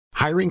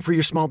Hiring for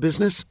your small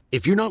business?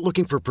 If you're not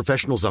looking for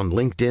professionals on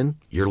LinkedIn,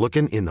 you're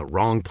looking in the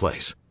wrong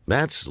place.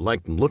 That's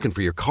like looking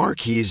for your car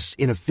keys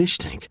in a fish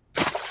tank.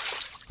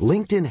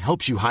 LinkedIn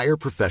helps you hire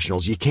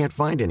professionals you can't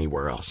find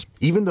anywhere else,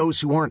 even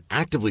those who aren't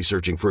actively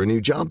searching for a new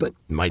job but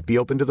might be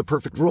open to the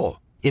perfect role.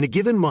 In a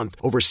given month,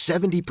 over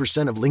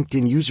 70% of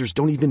LinkedIn users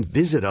don't even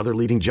visit other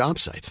leading job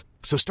sites.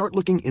 So start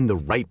looking in the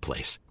right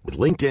place. With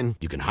LinkedIn,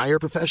 you can hire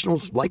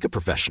professionals like a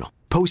professional.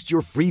 Post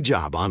your free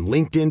job on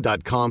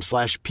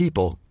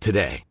linkedin.com/people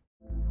today.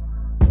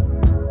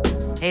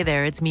 Hey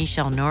there, it's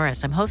Michelle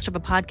Norris. I'm host of a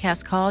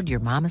podcast called Your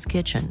Mama's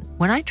Kitchen.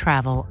 When I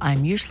travel,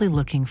 I'm usually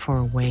looking for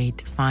a way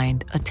to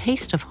find a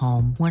taste of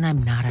home when I'm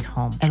not at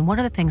home. And one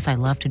of the things I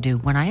love to do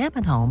when I am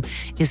at home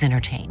is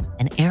entertain.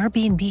 And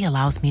Airbnb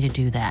allows me to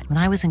do that. When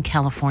I was in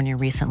California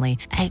recently,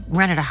 I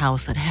rented a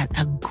house that had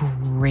a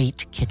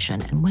great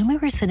kitchen. And when we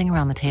were sitting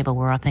around the table,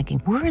 we're all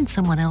thinking, we're in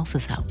someone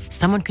else's house.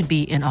 Someone could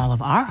be in all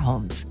of our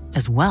homes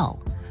as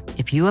well.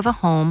 If you have a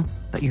home,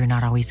 but you're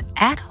not always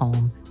at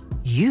home,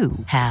 you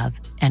have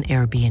an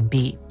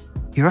Airbnb.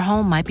 Your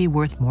home might be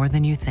worth more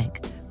than you think.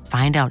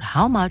 Find out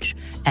how much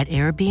at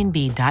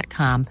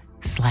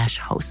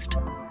airbnb.com/host.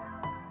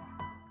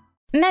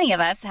 Many of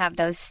us have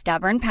those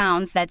stubborn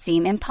pounds that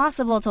seem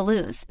impossible to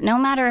lose, no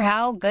matter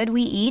how good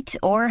we eat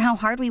or how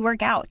hard we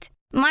work out.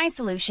 My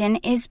solution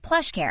is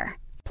PlushCare.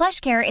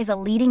 PlushCare is a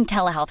leading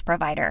telehealth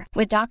provider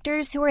with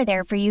doctors who are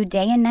there for you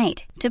day and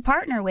night to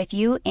partner with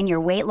you in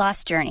your weight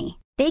loss journey.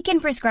 They can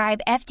prescribe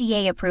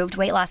FDA-approved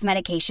weight loss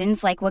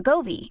medications like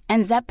Wegovy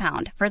and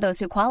Zepbound for those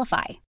who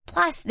qualify.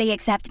 Plus, they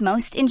accept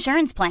most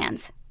insurance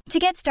plans. To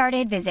get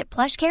started, visit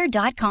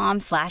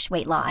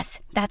plushcare.com/weightloss.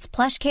 That's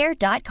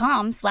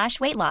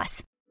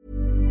plushcare.com/weightloss.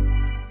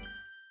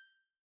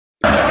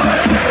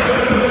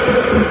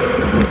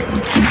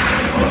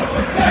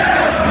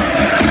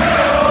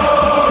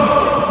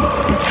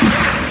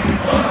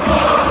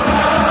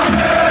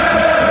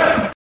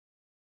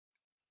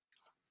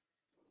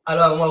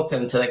 Hello and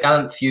welcome to the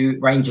Gallant Few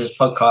Rangers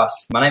podcast.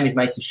 My name is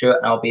Mason Stewart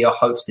and I'll be your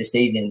host this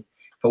evening,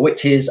 for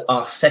which is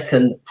our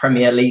second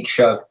Premier League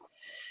show.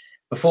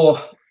 Before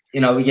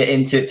we get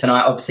into it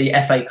tonight, obviously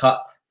FA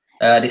Cup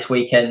this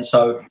weekend,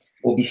 so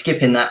we'll be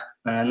skipping that.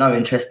 No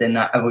interest in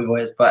that, have we,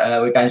 boys? But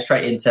we're going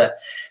straight into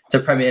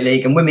Premier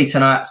League. And with me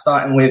tonight,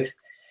 starting with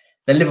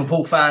the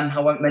Liverpool fan. I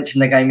won't mention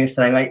the game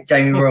yesterday, mate.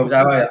 Jamie Rolls,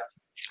 how are you?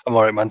 I'm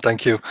all right, man.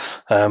 Thank you.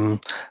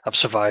 I've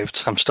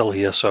survived. I'm still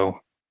here, so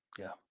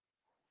yeah.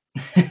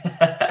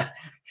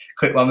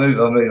 Quick one, move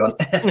on.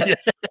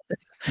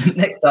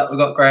 Next up, we've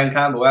got Graham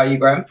Campbell. How are you,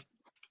 Graham?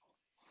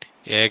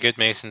 Yeah, good,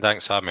 Mason.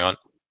 Thanks for having me on.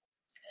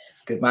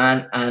 Good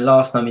man. And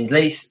last but not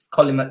least,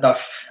 Colin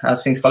McDuff.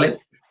 How's things, Colin?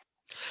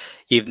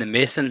 Evening,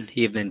 Mason.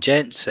 Evening,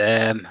 gents.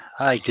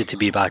 Hi, good to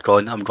be back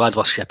on. I'm glad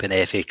we're skipping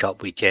the FA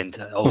Cup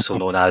weekend, also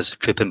known as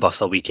Coop and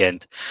Buster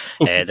weekend.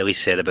 The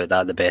least said about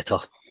that, the better.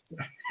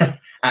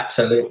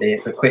 Absolutely.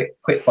 It's a quick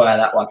fire,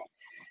 that one.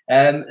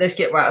 Let's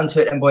get right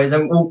onto it then, boys.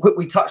 And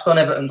we touched on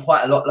Everton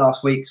quite a lot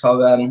last week,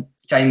 so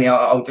Jamie,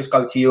 I'll just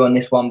go to you on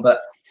this one. But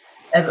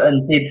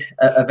Everton did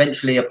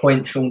eventually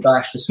appoint Sean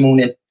Dyche this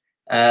morning.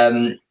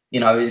 The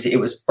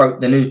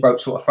news broke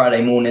sort of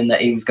Friday morning that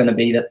he was going to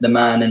be the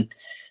man, and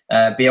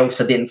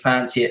Bielsa didn't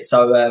fancy it.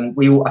 So I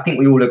think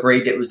we all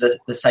agreed it was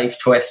the safe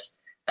choice.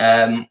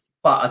 But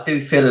I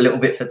do feel a little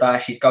bit for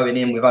Dyche. He's going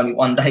in with only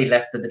 1 day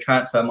left of the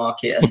transfer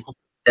market, and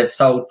they've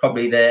sold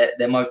probably their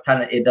most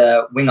talented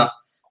winger.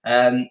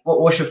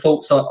 What's your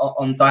thoughts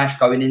on Dyche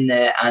going in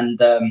there? And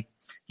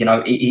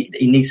he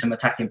needs some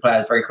attacking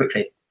players very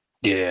quickly.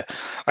 Yeah,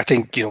 I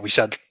think we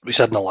said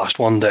in the last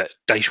one that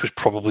Dyche was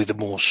probably the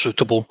most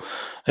suitable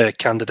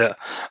candidate,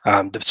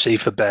 the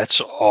safer bet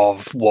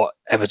of what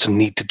Everton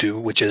need to do,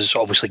 which is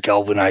obviously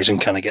galvanise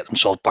and kind of get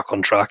themselves back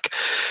on track.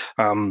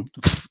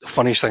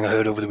 Funniest thing I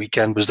heard over the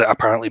weekend was that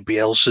apparently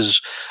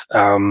Bielsa's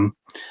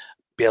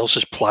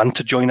plan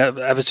to join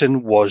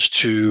Everton was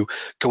to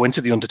go into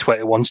the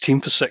under-21s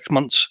team for 6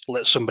 months,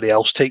 let somebody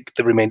else take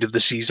the remainder of the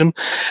season,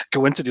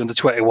 go into the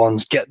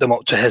under-21s, get them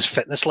up to his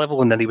fitness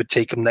level, and then he would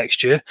take them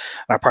next year.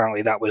 And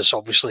apparently that was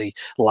obviously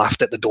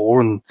laughed at the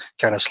door and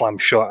kind of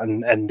slammed shut,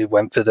 and they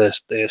went for the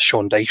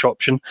Sean Dyche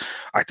option.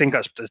 I think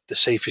that's the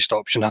safest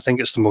option. I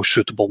think it's the most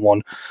suitable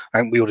one.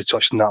 And we already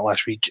touched on that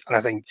last week. And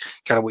I think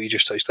kind of what you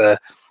just touched there,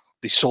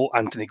 they sold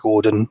Anthony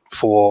Gordon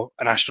for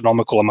an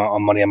astronomical amount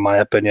of money, in my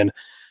opinion.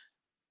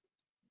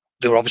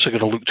 They're obviously going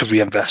to look to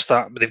reinvest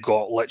that, but they've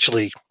got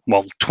literally,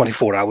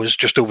 24 hours,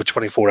 just over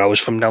 24 hours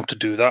from now to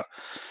do that.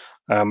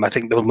 I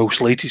think the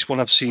most latest one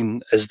I've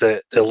seen is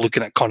that they're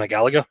looking at Conor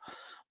Gallagher,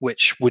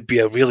 which would be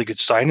a really good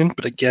signing,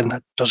 but again,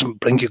 that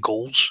doesn't bring you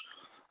goals.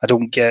 I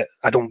don't get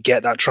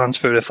that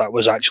transfer if that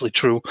was actually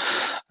true.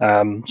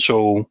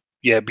 So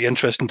yeah, it'd be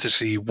interesting to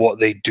see what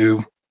they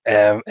do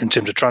in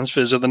terms of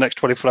transfers over the next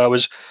 24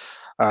 hours.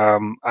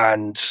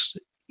 And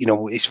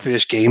his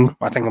first game,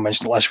 I think I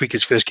mentioned it last week,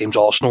 his first game's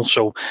Arsenal,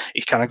 so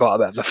he's kind of got a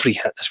bit of a free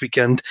hit this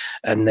weekend,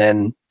 and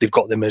then they've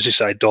got the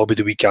Merseyside derby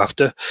the week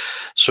after.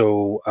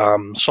 So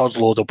Sod's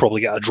Law, they'll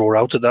probably get a draw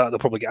out of that. They'll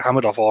probably get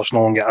hammered off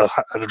Arsenal and get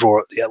a draw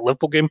at the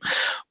Liverpool game,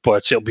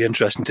 but it'll be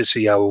interesting to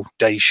see how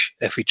Dyche,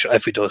 if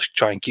he does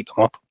try and keep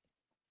them up.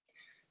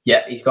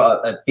 Yeah, he's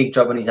got a big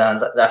job on his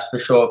hands, that's for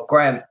sure.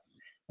 Graham,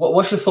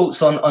 what's your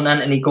thoughts on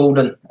Anthony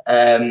Gordon?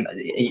 Are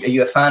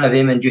you a fan of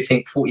him, and do you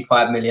think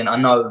 45 million? I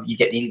know you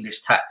get the English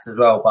tax as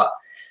well, but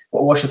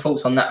what's your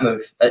thoughts on that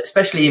move?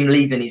 Especially him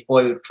leaving his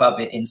boyhood club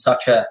in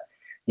such a,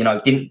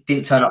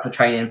 didn't turn up for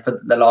training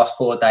for the last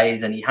 4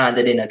 days, and he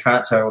handed in a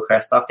transfer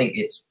request. I think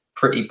it's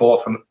pretty poor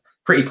from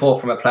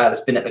a player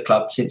that's been at the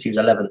club since he was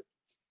 11.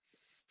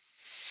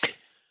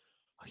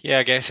 Yeah,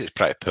 I guess it's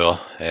pretty poor.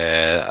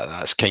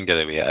 That's kind of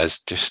the way it is.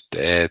 Just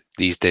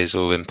these days,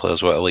 though, when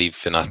players want to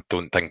leave, and I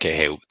don't think it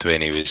helped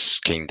when he was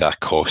kind of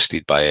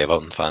accosted by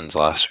Everton fans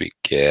last week.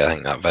 I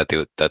think that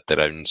video did the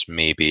rounds,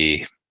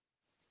 maybe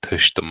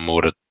pushed them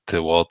more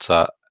towards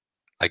that.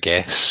 I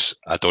guess,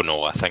 I don't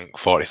know. I think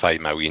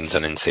 45 million is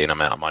an insane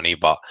amount of money,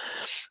 but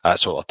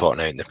that's what we're talking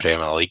about in the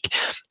Premier League.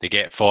 They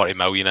get 40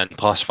 million in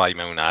plus 5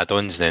 million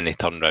add-ons, and then they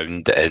turn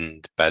round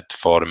and bid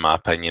for, in my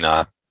opinion,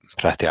 a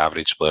pretty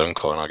average player in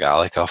Conor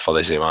Gallagher for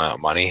the same amount of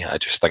money. I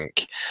just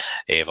think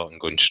Everton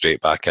going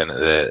straight back into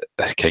the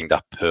kind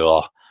of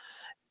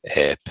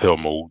poor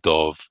mould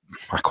of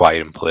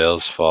acquiring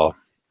players for,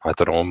 I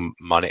don't know,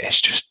 money. I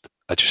just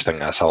think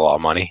that's a lot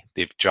of money.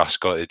 They've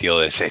just got the deal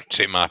of the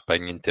century, in my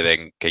opinion, to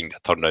then kind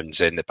of turn around and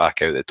send it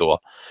back out the door.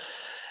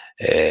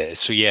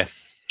 So yeah,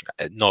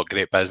 not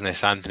great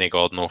business. Anthony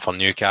Gordon for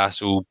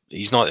Newcastle,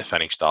 he's not the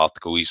finished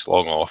article, he's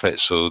long off it.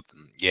 So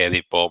yeah,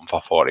 they bought him for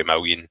 40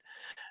 million.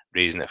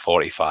 Raising at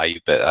 45,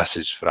 but this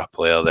is for a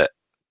player that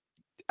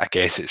I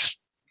guess it's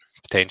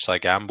potentially a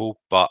gamble.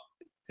 But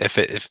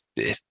if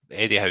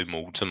Eddie Howe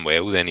moulds him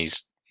well, then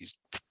he's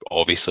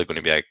obviously going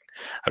to be a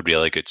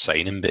really good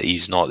signing. But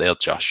he's not there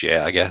just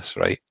yet, I guess,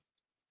 right?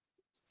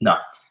 No,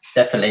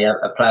 definitely a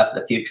player for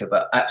the future.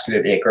 But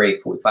absolutely agree,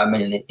 45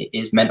 million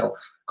is mental.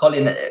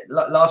 Colin,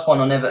 last one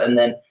on Everton.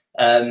 Then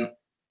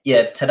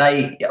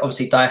today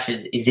obviously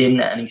Dyche is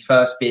in, and his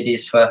first bid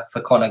is for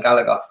Conor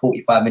Gallagher,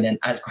 45 million.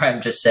 As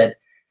Graham just said.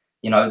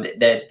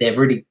 They're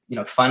really,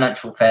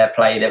 financial fair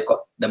play. They've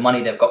got the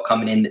money they've got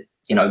coming in,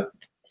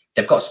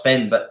 they've got to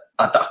spend, but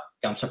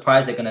I'm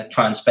surprised they're going to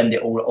try and spend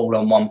it all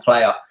on one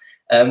player.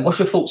 What's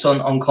your thoughts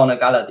on Conor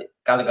Gallagher?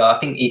 I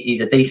think he's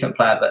a decent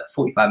player, but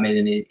 45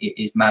 million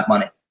is mad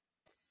money.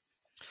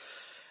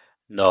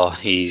 No,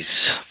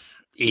 he's,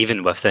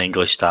 even with the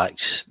English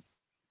tax,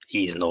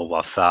 he's not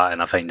worth that.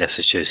 And I think this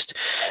is just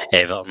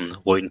Everton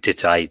wanting to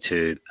try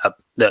to...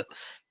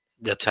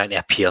 They're trying to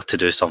appear to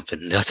do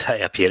something. They're trying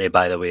to appear to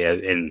buy the way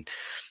out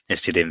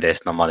instead of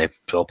investing their money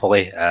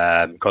properly.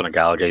 Conor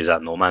Gallagher is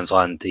at no man's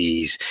land.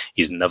 He's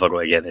never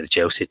going to get into the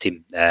Chelsea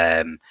team.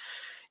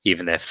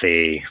 Even if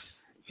they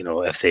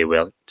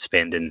weren't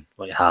spending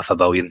like $500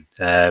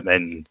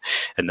 million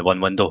in the one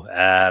window.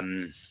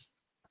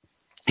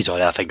 He's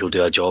already, I think he'll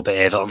do a job at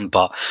Everton,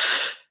 but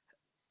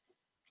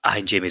I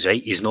think Jamie's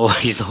right. He's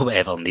not what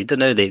Everton need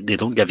now. They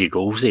don't give you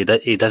goals. He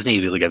doesn't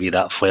really give you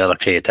that flair or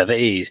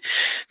creativity. He's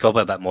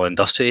probably a bit more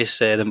industrious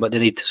than what they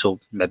need.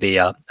 So maybe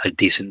a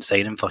decent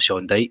signing for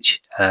Sean Dyche.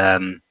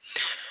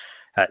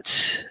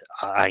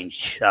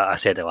 I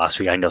said it last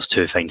week. I think there's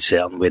two things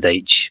certain with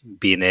Dyche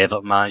being the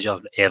Everton manager.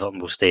 Everton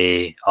will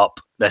stay up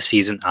this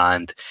season,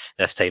 and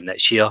this time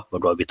next year we're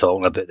going to be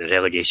talking about the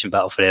relegation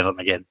battle for Everton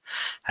again.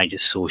 I think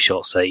it's so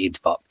short-sighted,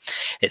 but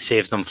it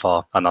saves them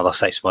for another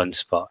 6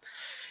 months. But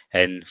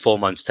in 4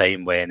 months'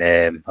 time, when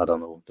I don't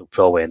know, they'll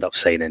probably end up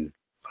signing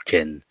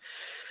fucking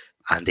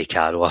Andy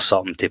Carroll or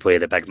something to play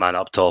the big man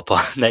up top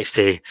or next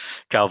to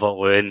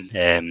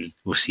Calvert-Lewin.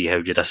 We'll see how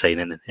good a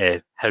signing,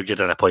 how good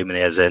an appointment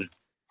he is in.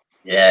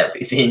 Yeah,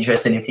 it'd be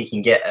interesting if he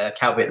can get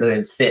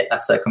Calvert-Lewin fit.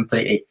 That's a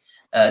completely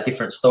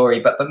different story.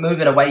 But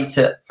moving away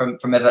from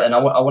Everton, I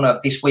want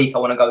to this week. I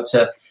want to go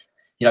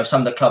to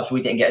some of the clubs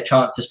we didn't get a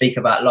chance to speak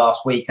about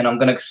last week, and I'm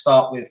going to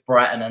start with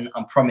Brighton. And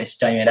I promise,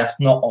 Jamie, that's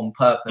not on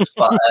purpose,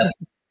 but.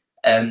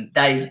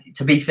 They,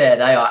 to be fair,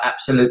 they are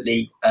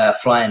absolutely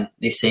flying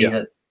this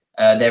season.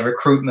 Yeah. Their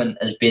recruitment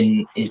has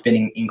been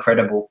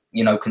incredible.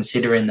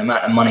 Considering the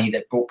amount of money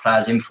they've brought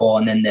players in for,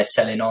 and then they're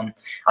selling on.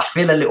 I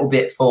feel a little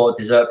bit for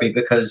De Zerbi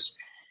because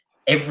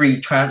every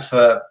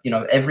transfer,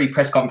 every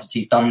press conference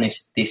he's done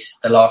since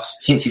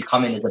he's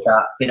come in has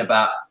been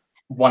about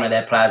one of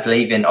their players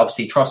leaving.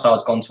 Obviously,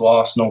 Trossard's gone to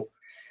Arsenal.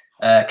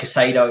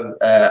 Caicedo,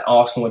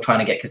 Arsenal were trying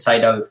to get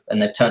Caicedo,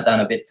 and they've turned down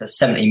a bid for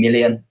 70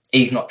 million.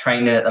 He's not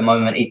training at the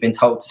moment. He's been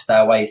told to stay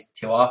away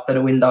till after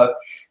the window.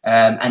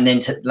 And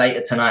then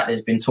later tonight,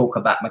 there's been talk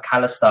about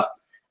McAllister,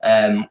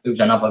 who's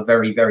another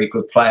very, very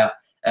good player.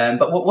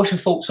 But what's your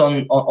thoughts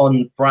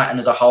on Brighton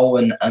as a whole?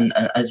 And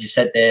as you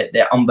said,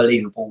 their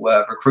unbelievable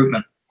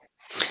recruitment?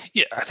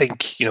 Yeah, I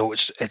think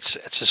it's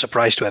a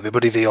surprise to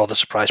everybody. They are the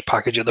surprise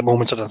package at the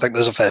moment, and I think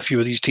there's a fair few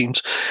of these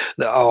teams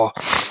that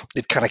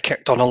they've kind of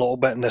kicked on a little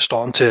bit, and they're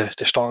starting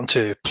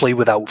to play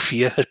without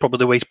fear. Is probably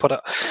the way to put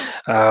it.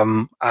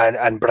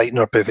 And Brighton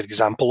are a perfect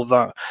example of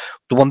that.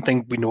 The one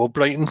thing we know of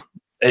Brighton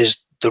is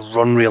they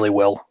run really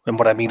well, and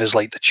what I mean is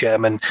like the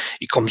chairman,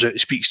 he comes out, he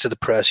speaks to the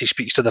press, he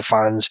speaks to the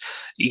fans.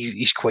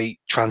 He's quite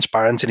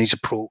transparent in his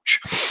approach.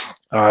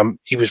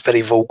 He was very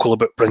vocal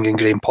about bringing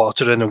Graham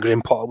Potter in, and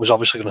Graham Potter was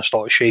obviously going to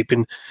start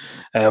shaping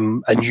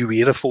a new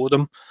era for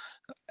them.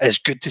 It's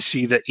good to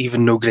see that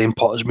even though Graham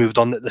Potter's moved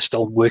on, that they're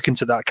still working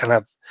to that kind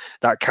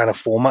of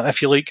format,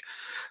 if you like.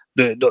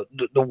 The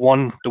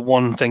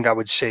one thing I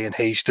would say in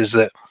haste is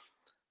that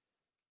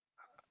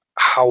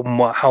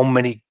how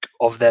many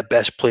of their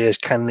best players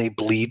can they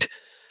bleed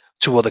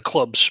to other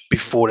clubs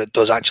before it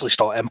does actually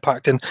start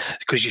impacting?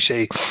 Because you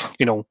say,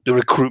 the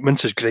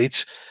recruitment is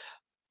great.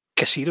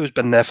 Caicedo's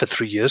been there for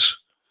 3 years.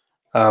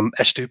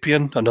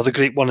 Estupiñán, another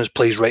great one,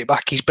 plays right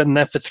back. He's been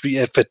there for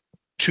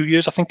 2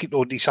 years, I think.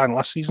 He signed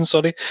last season.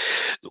 Sorry,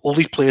 all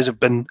these players have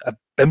been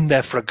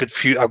there for a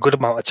good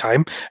amount of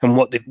time. And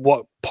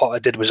what Potter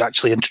did was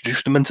actually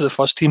introduce them into the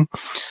first team.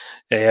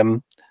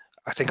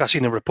 I think I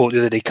seen a report the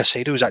other day.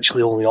 Caicedo is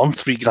actually only on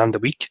 $3,000 a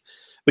week,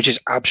 which is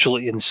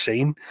absolutely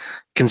insane,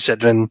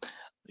 considering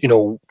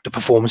the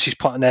performance he's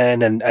putting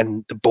in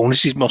and the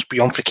bonuses must be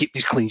on for keeping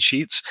these clean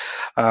sheets,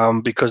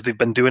 because they've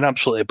been doing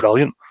absolutely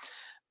brilliant.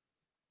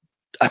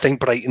 I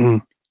think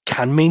Brighton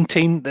can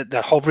maintain that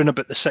they're hovering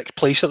about the 6th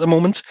place at the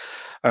moment.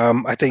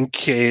 I think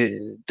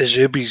De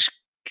Zerbi's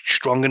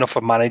strong enough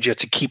a manager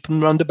to keep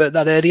them around about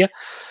that area.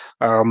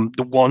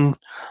 The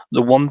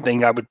one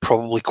thing I would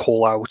probably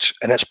call out,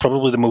 and it's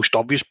probably the most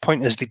obvious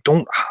point, is they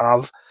don't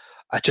have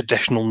a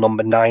traditional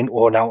number 9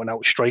 or an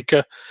out-and-out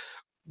striker,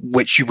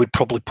 which you would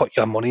probably put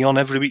your money on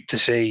every week to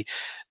say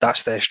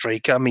that's their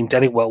striker. I mean,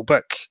 Denny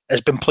Welbeck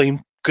has been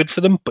playing good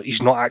for them, but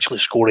he's not actually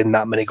scoring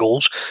that many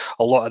goals.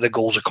 A lot of the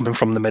goals are coming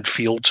from the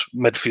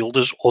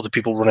midfielders or the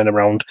people running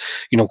around,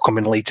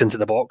 coming late into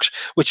the box,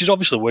 which is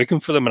obviously working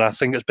for them, and I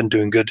think it's been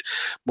doing good.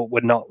 But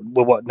we're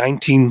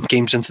 19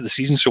 games into the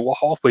season, so we're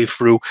halfway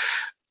through.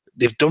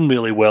 They've done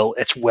really well.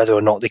 It's whether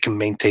or not they can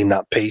maintain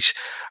that pace.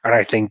 And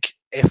I think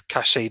if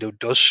Caicedo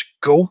does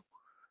go,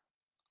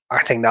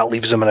 I think that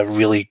leaves them in a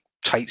really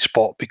tight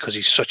spot because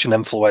he's such an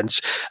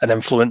influence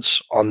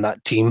on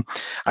that team.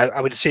 I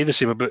would say the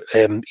same about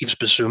Yves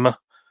Bissouma.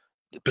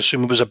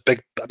 Bissouma was a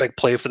big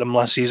player for them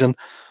last season.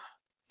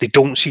 They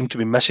don't seem to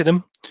be missing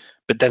him.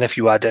 But then if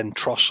you add in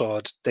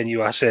Trossard, then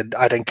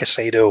add in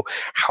Caicedo,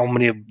 how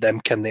many of them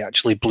can they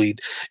actually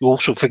bleed? You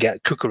also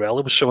forget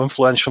Cucurella was so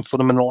influential for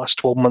them in the last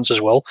 12 months as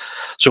well.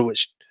 So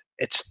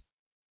it's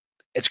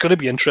going to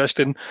be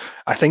interesting.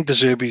 I think De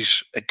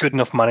Zerbi's a good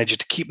enough manager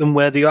to keep them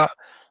where they are.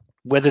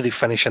 Whether they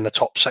finish in the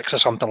top 6 or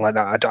something like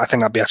that, I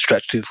think that'd be a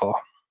stretch too far.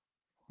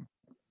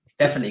 It's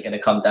definitely going to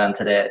come down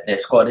to their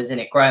squad, isn't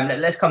it, Graham?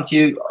 Let's come to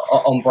you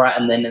on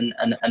Brighton then.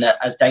 And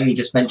as Damien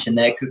just mentioned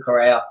there,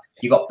 Cucurella,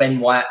 you got Ben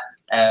White,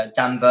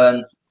 Dan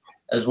Burn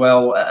as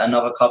well,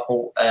 another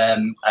couple,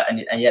 and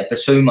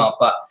Bissouma.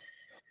 But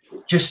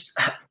just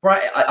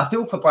Brighton, I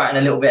feel for Brighton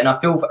a little bit, and I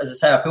feel for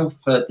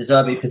De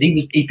Zerbi because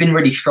he's been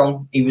really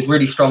strong. He was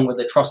really strong with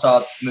the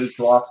Trossard move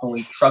to Arsenal.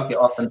 He shrugged it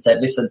off and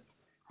said, "Listen,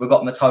 we've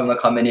got Matoma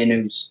coming in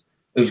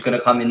who's going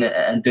to come in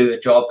and do a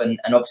job." And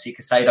obviously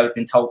Caicedo's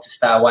been told to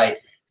stay away.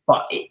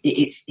 But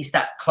it's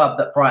that club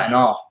that Brighton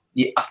are.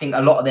 I think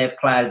a lot of their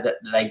players that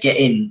they get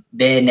in,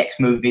 their next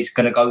move is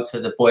going to go to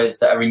the boys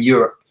that are in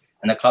Europe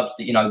and the clubs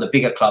that, the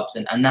bigger clubs.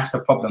 And that's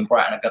the problem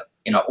Brighton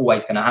are,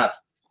 always going to have.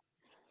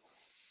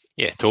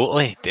 Yeah,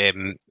 totally.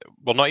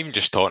 We're not even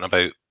just talking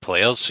about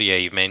players. So yeah,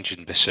 you've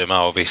mentioned Bissouma,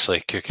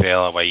 obviously,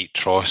 Cucurella, White,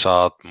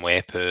 Trossard,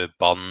 Mwepu,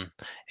 Burn,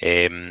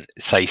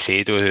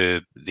 Caicedo, who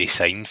they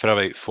signed for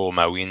about 4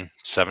 million,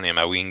 70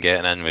 million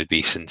getting in would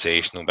be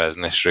sensational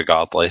business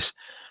regardless.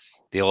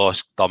 They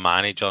lost their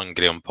manager in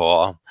Graham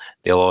Potter.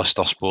 They lost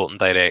their sporting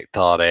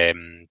director,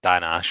 Dan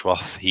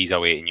Ashworth. He's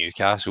away to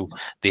Newcastle.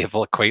 They have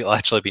quite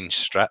literally been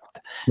stripped.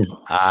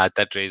 I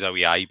did raise a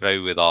wee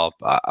eyebrow with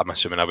I'm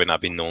assuming I wouldn't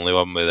have been the only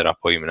one with their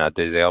appointment at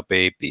De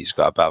Zerbi. He's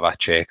got a bit of a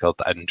checkered,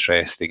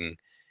 interesting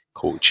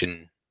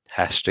coaching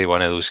history,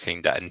 one of those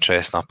kind of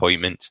interesting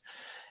appointments.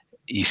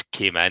 He's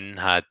came in,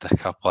 had a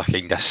couple of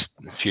a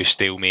few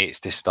stalemates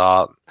to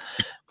start.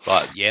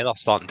 But yeah, they're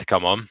starting to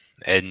come on.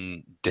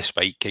 And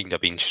despite kind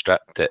of being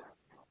stripped at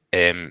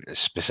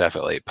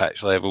specifically at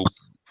pitch level,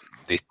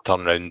 they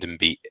turned around and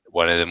beat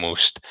one of the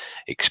most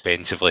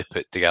expensively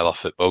put together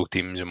football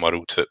teams in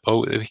world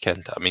football at the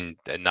weekend. I mean,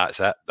 and that's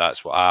it.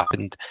 That's what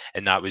happened.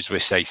 And that was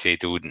with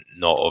Caicedo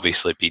not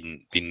obviously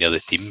being near the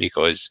team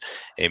because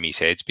his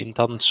head's been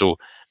turned. So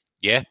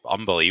yeah,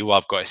 unbelievable.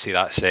 I've got to say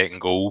that second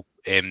goal,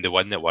 the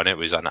one that won it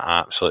was an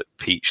absolute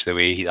peach. The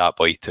way that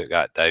boy took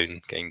that down,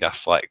 kind of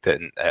flicked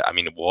it. And I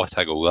mean, what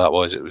a goal that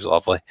was! It was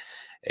lovely,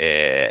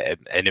 and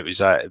it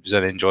was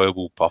an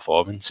enjoyable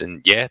performance.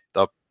 And yeah,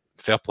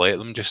 fair play to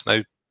them just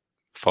now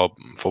for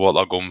what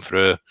they're going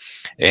through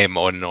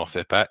on and off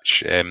the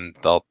pitch.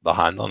 They're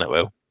handling it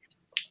well.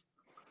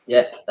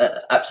 Yeah,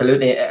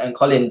 absolutely. And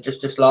Colin,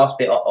 just last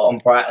bit on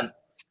Brighton.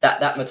 That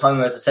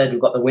Matoma, as I said,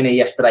 we've got the winner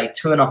yesterday,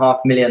 $2.5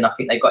 million. I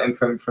think they got him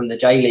from the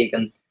J League,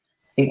 and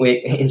I think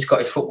we're in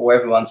Scottish football.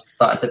 Everyone's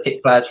starting to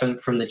pick players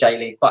from the J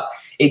League, but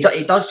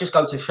it does just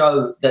go to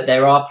show that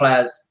there are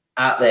players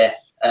out there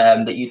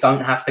that you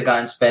don't have to go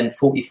and spend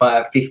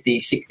 45, 50,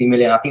 60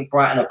 million. I think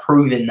Brighton are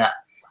proving that.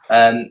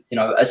 As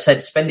I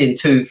said, spending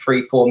 2,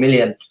 3, 4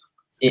 million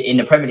in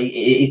the Premier League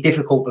is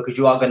difficult because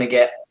you are going to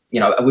get.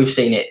 We've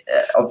seen it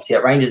obviously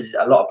at Rangers.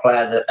 A lot of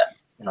players,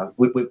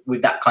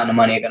 with that kind of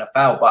money are going to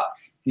fail. But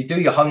if you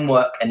do your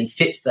homework and he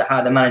fits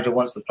how the manager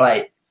wants to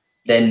play,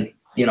 then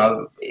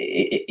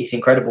it's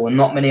incredible. And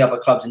not many other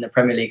clubs in the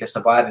Premier League are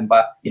surviving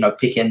by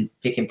picking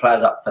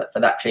players up for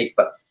that cheap,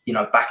 but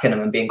backing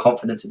them and being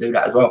confident to do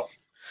that as well.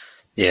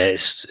 Yeah,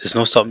 it's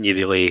not something you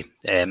really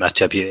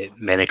attribute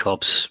many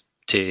clubs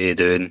to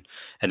doing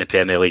in the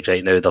Premier League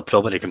right now. They're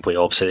probably the complete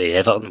opposite of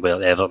Everton,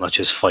 where Everton are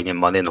just flinging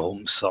money and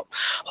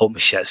hoping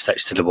shit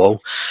sticks to the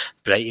wall.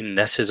 Brighton,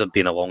 this has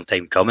been a long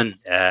time coming.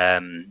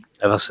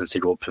 Ever since they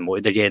got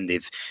promoted again,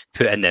 they've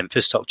put in the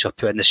infrastructure,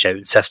 put in the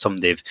scouting system.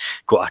 They've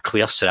got a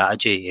clear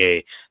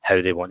strategy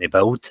how they want to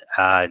build,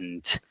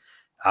 and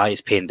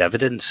it's paying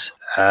dividends.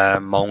 My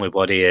only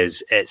worry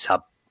is it's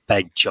a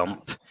big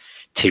jump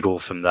to go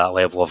from that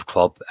level of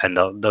club, and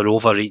they're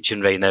overreaching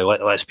right now.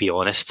 Let's be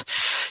honest.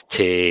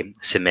 To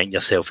cement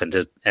yourself in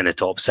the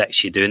top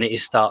six, you do need to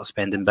start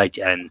spending big,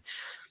 and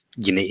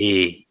you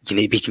need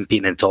to be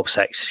competing in top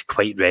six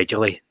quite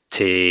regularly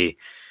to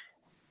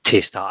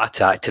start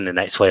attracting the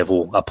next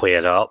level of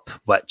player up.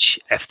 Which,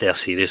 if they're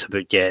serious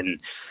about getting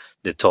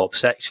the top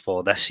six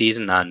for this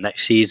season and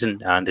next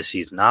season and the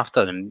season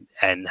after,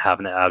 and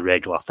having it a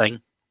regular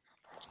thing,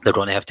 they're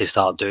going to have to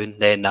start doing.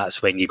 Then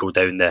that's when you go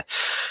down the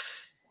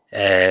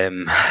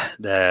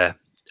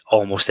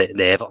almost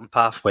the Everton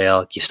path,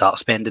 where you start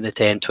spending the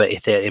 10, 20,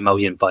 30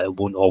 million, but it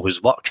won't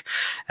always work,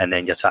 and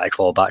then you're trying to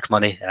claw back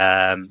money.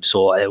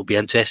 So it'll be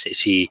interesting to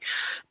see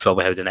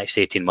probably how the next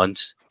 18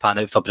 months pan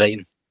out for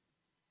Brighton.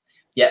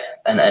 Yeah,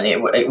 and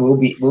it will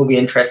be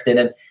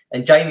interesting.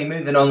 And Jamie,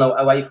 moving on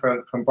away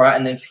from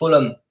Brighton, and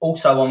Fulham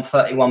also on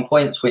 31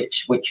 points,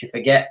 which you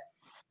forget.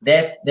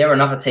 They're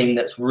another team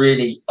that's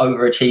really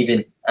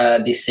overachieving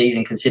this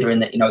season, considering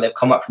that they've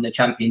come up from the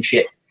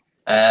Championship.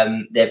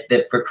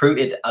 They've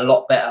recruited a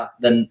lot better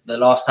than the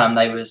last time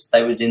they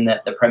was in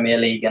the Premier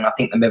League, and I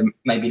think they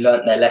maybe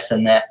learnt their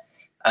lesson there.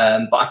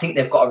 But I think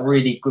they've got a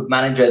really good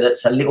manager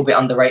that's a little bit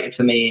underrated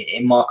for me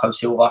in Marco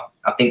Silva.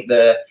 I think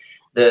the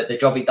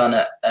job he done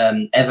at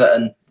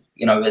Everton,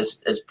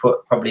 has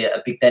put probably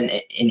a big dent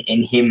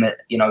in him.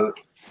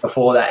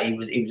 Before that he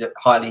was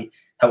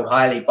held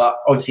highly, but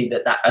obviously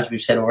that as we've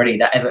said already,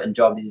 that Everton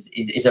job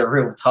is a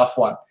real tough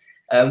one.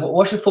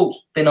 What's your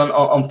thoughts been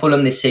on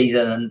Fulham this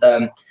season,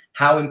 and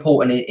how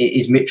important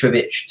is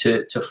Mitrovic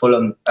to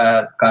Fulham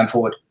going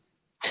forward?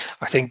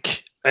 I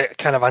think it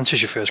kind of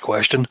answers your first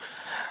question.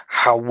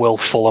 How will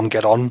Fulham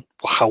get on?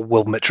 How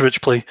will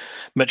Mitrovic play?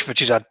 Mitrovic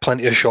has had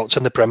plenty of shots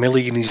in the Premier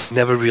League, and he's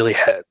never really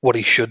hit what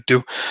he should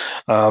do.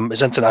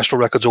 His international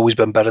record's always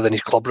been better than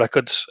his club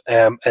records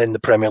in the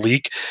Premier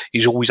League.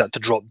 He's always had to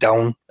drop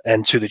down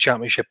into the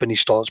Championship, and he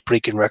starts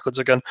breaking records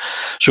again.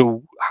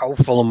 So how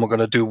Fulham were going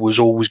to do was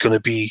always going to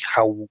be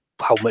how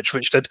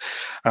Mitrovic did.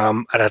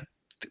 And I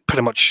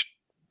pretty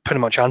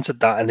much answered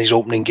that in his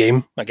opening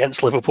game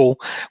against Liverpool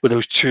with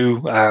those two,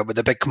 with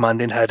the big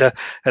commanding header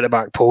at the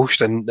back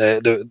post and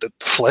the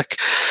flick.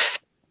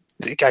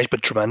 The guy's been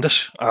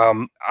tremendous.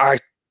 I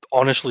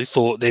honestly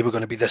thought they were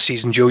going to be this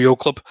season's yo-yo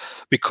club,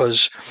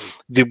 because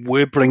they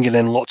were bringing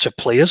in lots of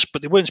players,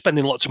 but they weren't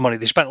spending lots of money.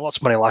 They spent lots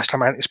of money last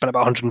time. I think they spent about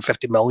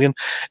 150 million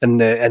in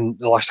the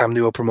last time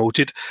they were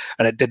promoted,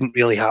 and it didn't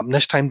really happen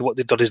this time. What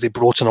they did is they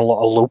brought in a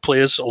lot of low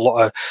players, a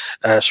lot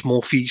of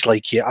small fees,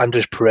 like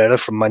Andres Pereira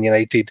from Man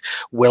United,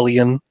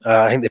 Willian.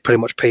 I think they pretty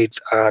much paid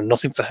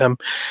nothing for him.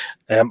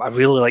 I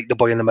really like the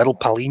boy in the middle,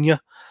 Palhinha,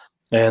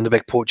 and the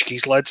big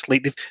Portuguese lads.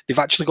 Like they've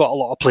actually got a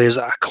lot of players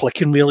that are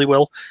clicking really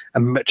well.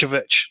 And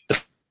Mitrovic, the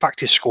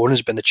fact he's scoring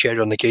has been the cherry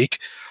on the cake.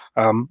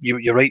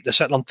 You're right, they're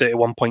sitting on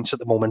 31 points at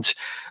the moment.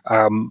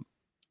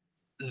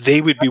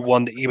 They would be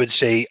one that you would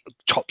say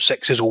top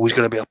six is always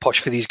going to be a push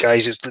for these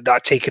guys. It's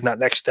that taking that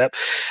next step.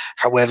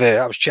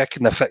 However, I was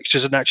checking the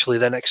fixtures, and actually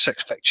the next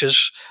 6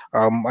 fixtures,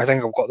 I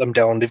think I've got them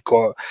down. They've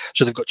got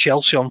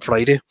Chelsea on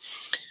Friday.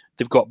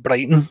 They've got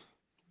Brighton,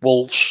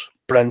 Wolves,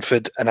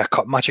 Brentford, and a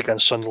cup match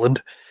against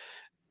Sunderland.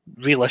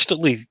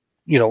 Realistically,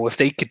 if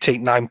they could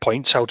take 9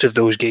 points out of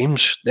those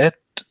games,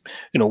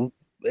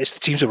 it's the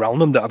teams around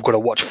them that I've got to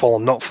watch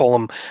Fulham, not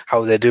Fulham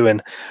how they're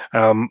doing.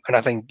 And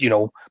I think,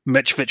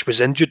 Mitrovic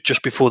was injured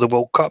just before the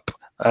World Cup,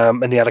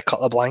 and they had a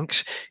couple of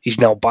blanks.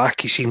 He's now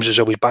back. He seems as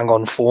though he's bang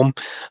on form.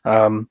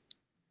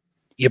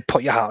 You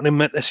put your hat on him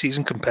this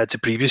season compared to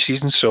previous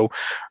seasons. So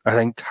I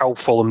think how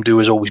Fulham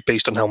do is always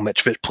based on how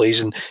Mitrovic plays,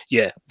 and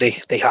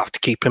they have to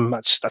keep him.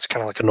 That's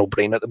kind of like a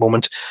no-brainer at the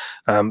moment.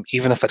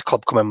 Even if a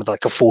club come in with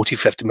like a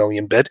 40-50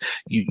 million bid,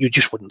 you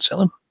just wouldn't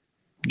sell him.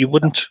 You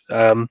wouldn't.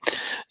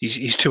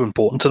 He's too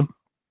important to them.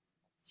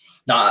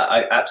 No,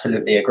 I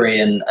absolutely agree,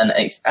 and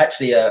it's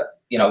actually a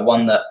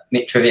one that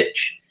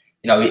Mitrovic,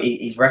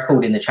 his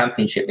record in the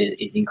Championship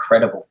is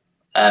incredible.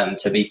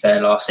 To be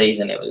fair, last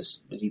season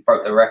he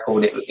broke the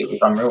record. It was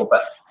unreal.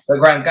 But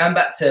Graham, going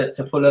back to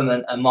Fulham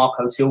and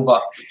Marco Silva,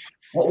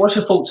 what's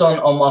your thoughts on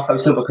Marco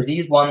Silva? Because he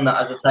is one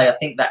that, as I say, I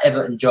think that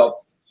Everton job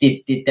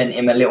did dent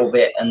him a little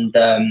bit, and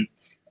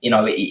he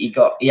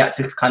had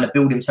to kind of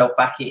build himself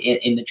back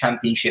in the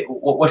Championship.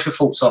 What's your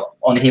thoughts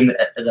on him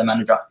as a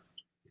manager?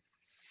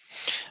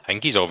 I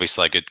think he's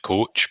obviously a good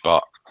coach,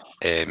 but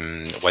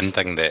one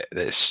thing that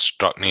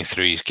struck me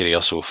through his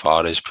career so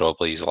far is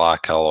probably his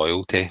lack of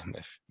loyalty,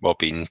 if we're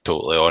being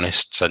totally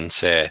honest. Since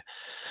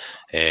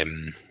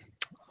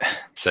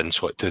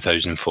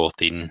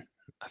 2014,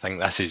 I think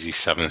this is his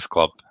 7th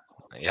club.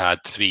 He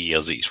had 3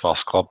 years at his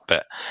first club,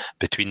 but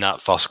between that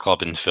first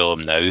club and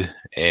Fulham now,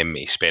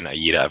 he spent a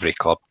year at every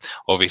club.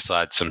 Obviously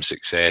had some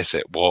success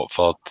at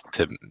Watford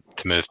to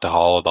move to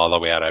Hull, the other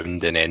way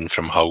around, and then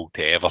from Hull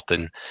to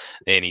Everton.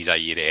 Then he's a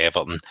year at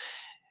Everton.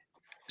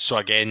 So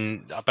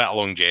again, a bit of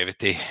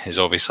longevity is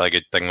obviously a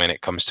good thing when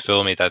it comes to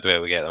Fulham. He did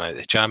well to get them out of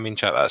the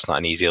Championship. That's not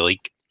an easy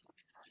league.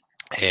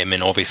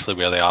 And obviously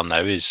where they are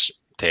now is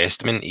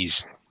testament.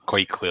 He's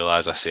quite clearly,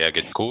 as I say, a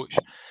good coach.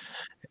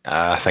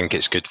 I think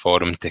it's good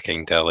for him to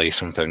kind of lay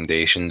some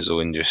foundations though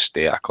and just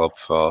stay at a club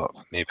for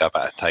maybe a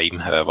bit of time.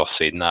 However,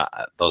 saying that,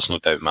 there's no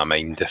doubt in my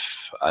mind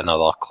if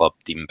another club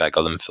deemed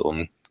bigger than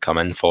Fulham come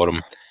in for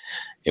him,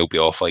 he'll be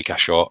off like a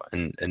shot,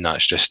 and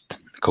that's just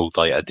cold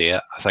light of day.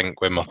 I think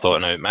when we're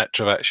talking about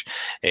Mitrovic,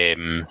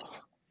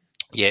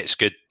 it's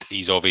good.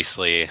 He's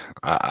obviously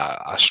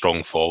a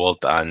strong forward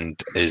and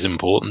is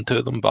important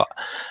to them, but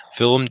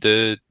Fulham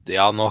they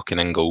are knocking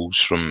in goals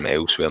from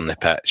elsewhere in the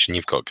pitch, and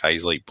you've got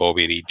guys like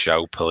Bobby Reid,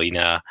 João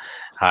Palhinha,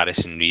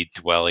 Harrison Reed,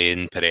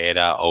 Willian,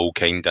 Pereira, all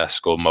kind of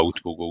scored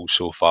multiple goals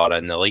so far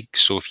in the league.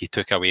 So if you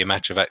took away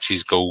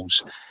Mitrovic's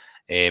goals,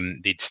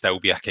 they'd still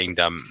be a kind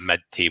of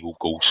mid-table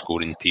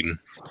goal-scoring team.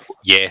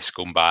 Yes,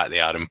 going back, they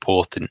are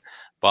important,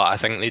 but I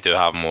think they do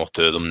have more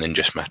to them than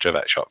just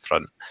Mitrovic up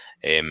front,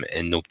 and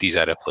nobody's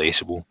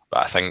irreplaceable.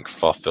 But I think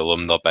for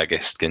Fulham, their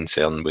biggest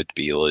concern would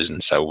be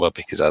losing Silva,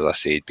 because, as I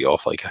say, he'd be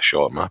off like a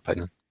shot, in my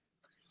opinion.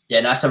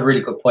 Yeah, that's a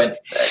really good point.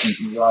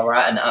 You are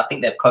right, and I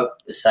think they've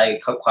coped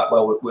quite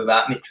well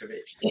without Mitrovic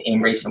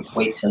in recent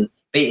weeks, and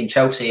beating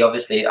Chelsea,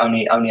 obviously,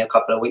 only a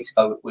couple of weeks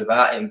ago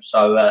without him.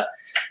 So,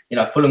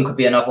 Fulham could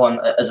be another one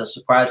as a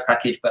surprise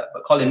package. But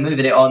Colin,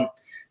 moving it on,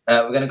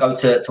 we're going to go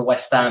to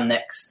West Ham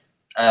next.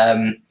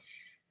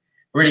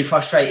 Really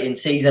frustrating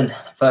season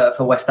for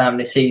West Ham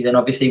this season.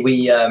 Obviously,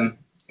 we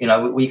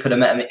could have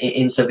met them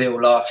in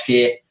Seville last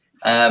year,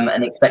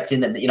 and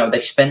expecting that they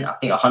spent, I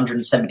think,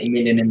 170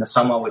 million in the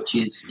summer, which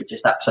is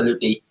just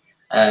absolutely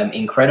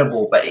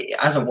incredible. But it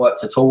hasn't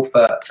worked at all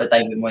for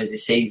David Moyes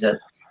this season.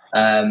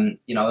 A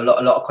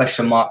lot of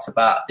question marks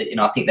about that.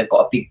 I think they've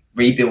got a big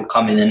rebuild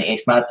coming, and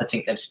it's mad to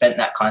think they've spent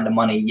that kind of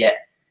money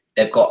yet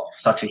they've got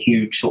such a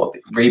huge sort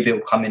of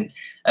rebuild coming.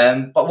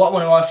 But what I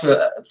want to ask you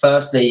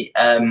firstly,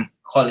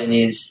 Colin,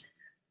 is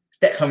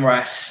Declan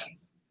Rice.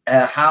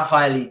 How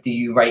highly do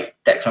you rate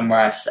Declan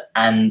Rice,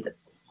 and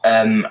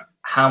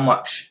how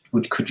much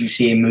could you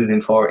see him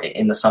moving for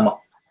in the summer?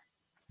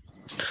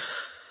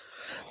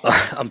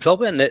 I'm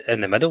probably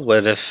in the middle,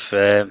 where if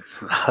I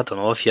don't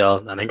know, if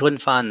you're an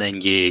England fan, then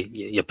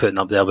you're putting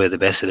up there with the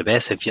best of the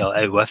best. If you're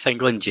out with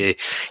England, you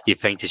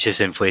think it's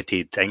just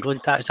inflated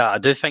England tax. I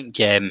do think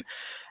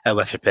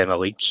with the Premier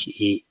League,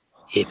 he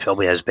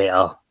probably is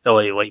better.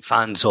 Like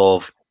fans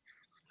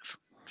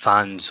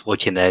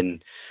looking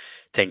in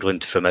to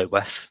England from out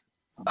with,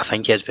 I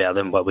think he is better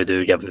than what we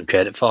do give him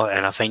credit for,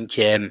 and I think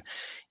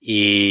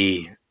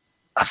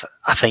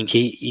I think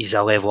he's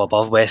a level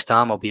above West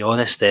Ham. I'll be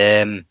honest.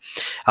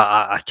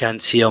 I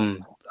can't see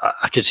him.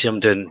 I could see him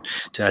doing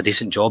a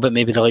decent job at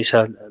maybe the likes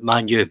of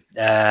Man U,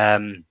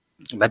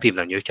 maybe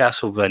even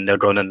Newcastle when they're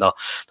running their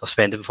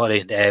spending for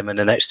it in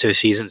the next 2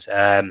 seasons.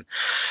 I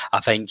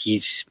think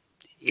he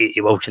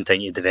will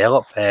continue to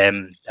develop.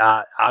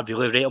 I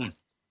really rate him.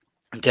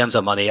 In terms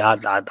of money,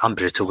 I'm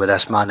brutal with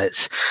this, man.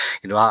 It's,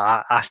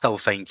 I still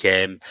think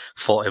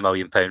 £40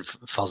 million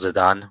for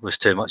Zidane was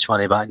too much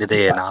money back in the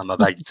day, and I'm a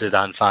big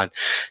Zidane fan.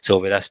 So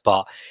with this,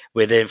 but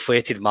with the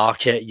inflated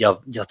market,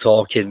 you're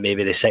talking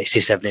maybe the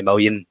 60-70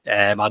 million.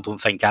 I don't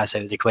think that's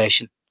out of the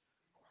question.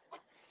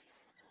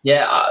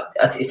 Yeah,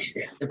 it's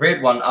a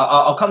weird one.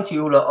 I'll come to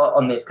you all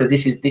on this, because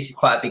this is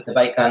quite a big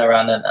debate going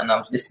around, and I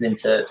was listening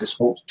to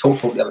Sports Talk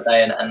the other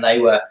day, and they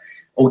were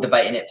all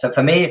debating it.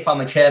 For me, if I'm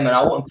a chairman,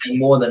 I wouldn't pay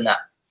more than that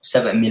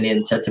 7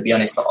 million to be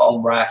honest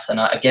on Rice. And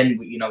again,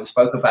 we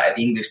spoke about it,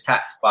 the English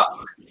tax, but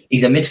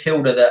he's a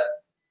midfielder that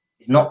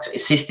is not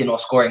assisting or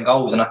scoring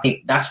goals, and I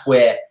think that's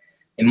where,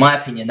 in my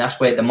opinion,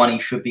 that's where the money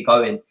should be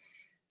going.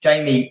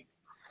 Jamie,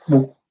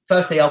 well,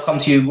 firstly, I'll come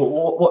to you.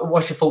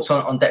 What's your thoughts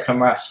on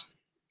Declan Rice?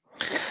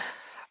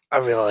 I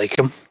really like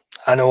him.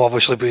 I know,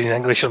 obviously, being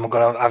English, I'm not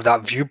going to have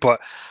that view, but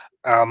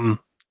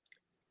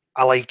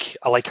I like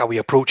how he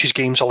approaches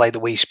games. I like the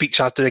way he speaks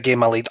after the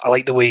game. I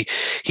like the way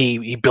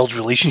he builds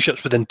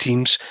relationships within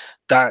teams.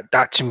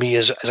 That to me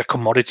is a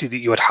commodity that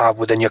you would have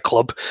within your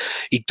club.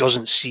 He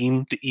doesn't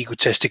seem the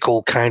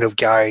egotistical kind of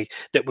guy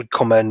that would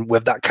come in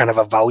with that kind of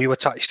a value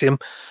attached to him.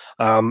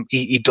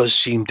 He does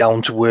seem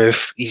down to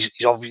earth. He's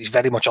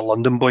very much a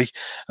London boy.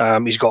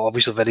 He's got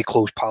obviously very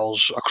close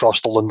pals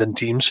across the London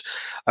teams,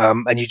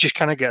 and you just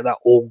kind of get that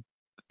all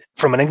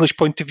from an English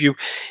point of view.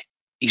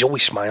 He's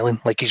always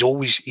smiling, like he's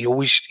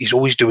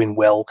always doing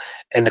well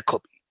in the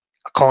club.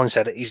 Colin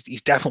said it.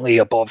 He's definitely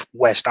above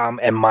West Ham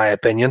in my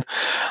opinion.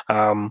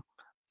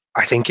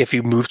 I think if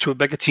he moved to a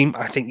bigger team,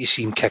 I think you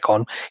see him kick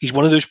on. He's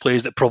one of those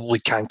players that probably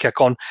can kick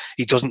on.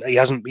 He hasn't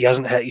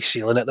hit his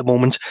ceiling at the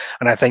moment,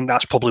 and I think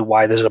that's probably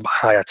why there's a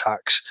higher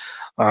tax.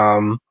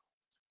 I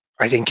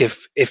think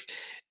if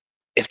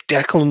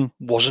Declan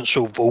wasn't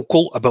so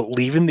vocal about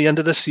leaving the end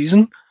of the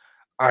season,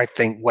 I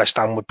think West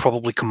Ham would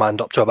probably command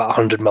up to about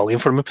 100 million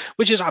from him,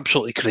 which is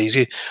absolutely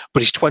crazy.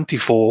 But he's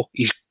 24.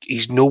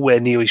 He's nowhere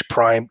near his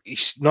prime.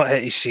 He's not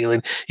hit his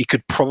ceiling. He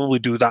could probably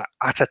do that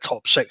at a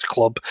top 6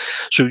 club.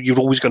 So you're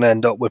always going to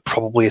end up with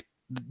probably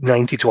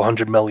 90 to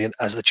 100 million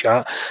as the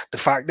chart. The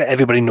fact that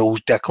everybody knows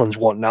Declan's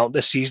wanting out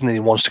this season and he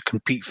wants to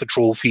compete for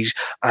trophies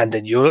and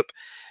in Europe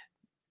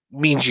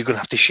means you're going to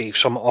have to shave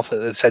some off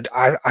it. Said,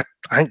 I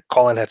think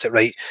Colin hit it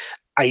right.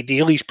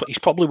 Ideally, he's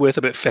probably worth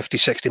about 50,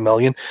 60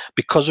 million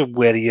because of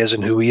where he is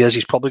and who he is.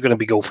 He's probably going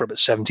to go for about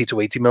 70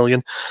 to 80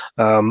 million.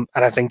 And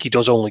I think he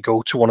does only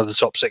go to one of the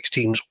top 6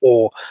 teams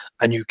or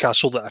a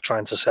Newcastle that are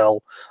trying to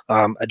sell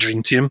a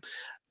dream team.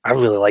 I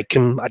really like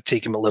him. I'd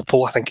take him at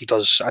Liverpool. I think he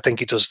does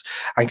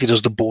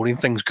the boring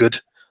things good.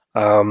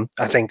 I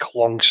think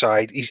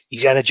alongside,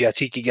 he's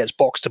energetic. He gets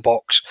box to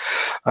box.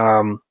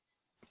 I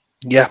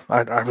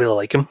really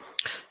like him.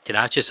 Can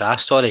I just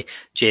ask, sorry,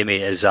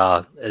 Jamie, is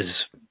a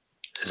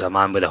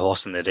man with a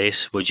horse in the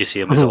race, would you see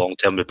him as a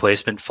long-term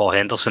replacement for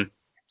Henderson?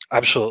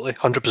 Absolutely,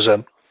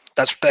 100%.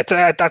 That's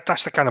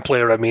the kind of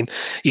player. I mean,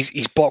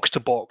 he's box to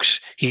box.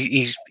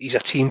 He's a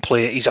team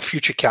player. He's a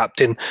future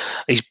captain.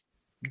 He's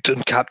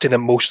done captain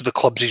in most of the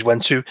clubs he's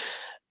went to.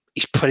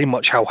 He's pretty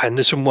much how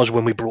Henderson was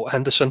when we brought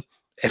Henderson,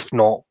 if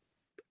not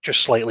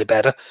just slightly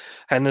better.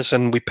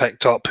 Henderson we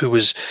picked up, he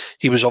was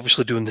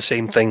obviously doing the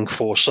same thing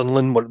for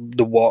Sunderland.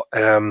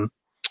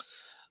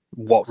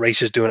 What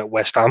Rice is doing at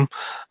West Ham.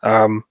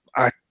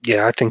 I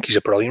think he's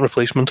a brilliant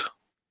replacement.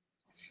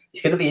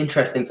 It's going to be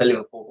interesting for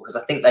Liverpool because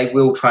I think they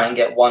will try and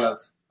get one of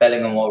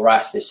Bellingham or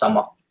Rice this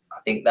summer. I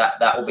think that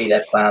will be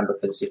their plan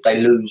because if they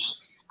lose,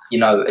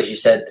 as you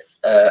said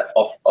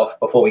off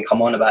before we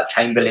come on about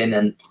Chamberlain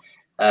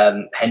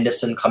and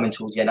Henderson coming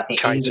towards the end, I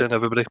think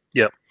everybody,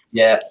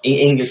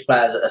 English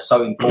players are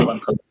so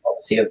important because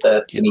obviously of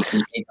the you need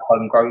the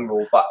homegrown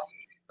rule. But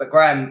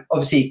Graham,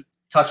 obviously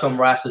touch on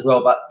Rice as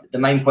well. But the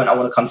main point I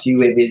want to come to you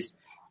with is,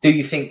 do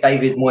you think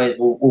David Moyes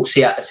will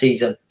see out the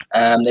season?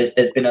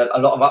 There's been a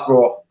lot of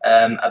uproar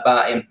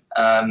about him.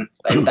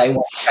 They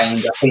want to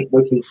change, I think,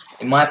 which is,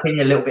 in my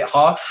opinion, a little bit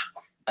harsh.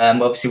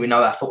 Obviously, we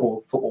know how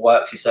football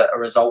works. It's a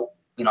result,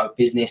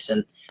 business.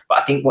 But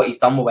I think what he's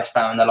done with West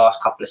Ham in the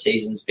last couple of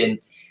seasons has been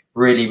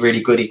really, really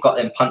good. He's got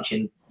them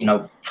punching,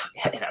 in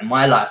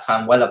my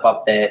lifetime, well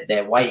above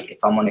their weight, if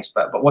I'm honest.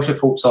 But what's your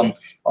thoughts on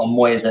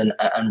Moyes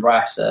and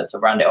Rice to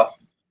round it off?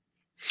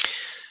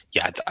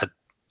 Yeah,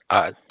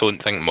 I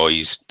don't think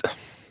Moyes.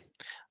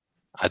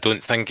 I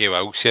don't think he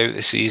will see out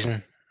the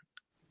season.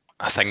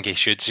 I think he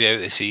should see out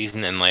the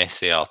season unless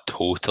they are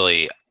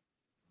totally.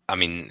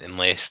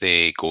 Unless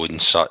they go in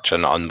such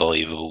an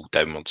unbelievable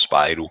downward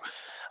spiral.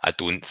 I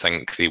don't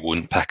think they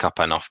won't pick up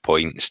enough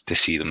points to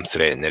see them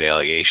threaten the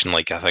relegation.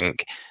 I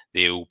think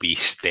they'll be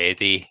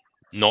steady,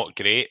 not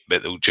great,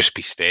 but they'll just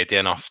be steady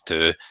enough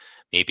to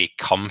maybe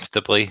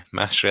comfortably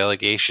miss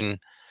relegation.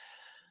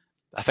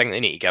 I think they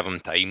need to give them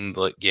time.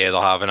 They're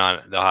having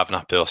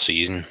a poor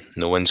season.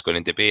 No one's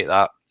going to debate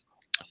that.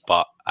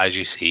 But as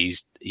you say,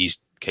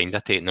 he's kind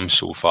of taken them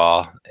so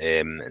far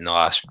in the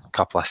last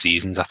couple of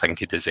seasons. I think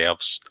he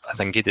deserves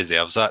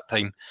that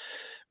time.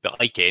 But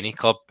like any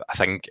club, I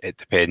think it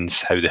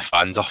depends how the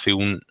fans are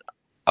feeling.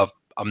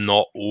 I'm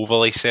not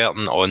overly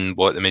certain on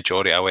what the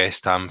majority of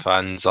West Ham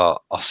fans are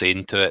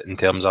saying to it in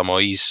terms of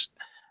Moyes.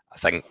 I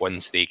think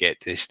once they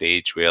get to the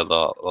stage where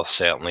they're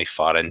certainly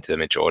far into the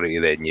majority,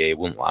 then it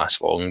won't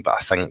last long. But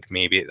I think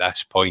maybe at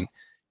this point,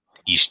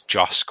 he's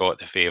just got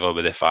the favour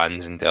with the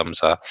fans in terms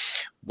of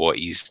what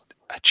he's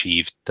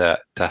achieved to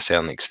a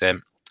certain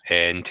extent.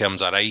 In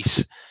terms of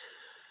Rice,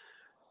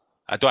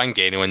 I don't think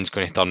anyone's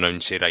going to turn around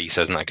and say Rice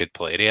isn't a good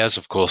player. He is,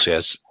 of course he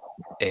is.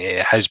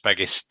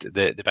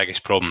 The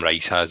biggest problem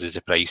Rice has is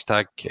the price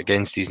tag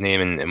against his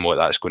name and what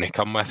that's going to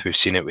come with. We've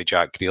seen it with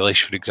Jack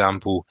Grealish, for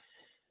example.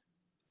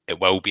 It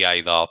will be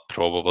either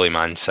probably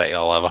Man City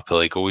or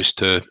Liverpool he goes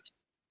to.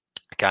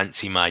 I can't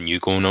see Man U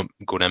going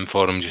in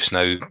for him just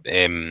now,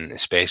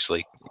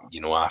 especially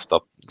after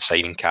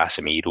signing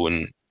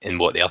Casemiro and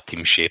what their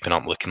team's shaping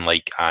up looking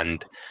like,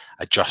 and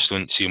I just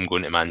don't see him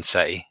going to Man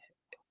City.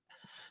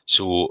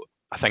 So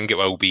I think it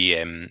will be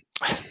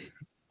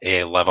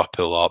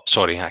Liverpool up.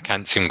 Sorry, I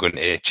can't see him going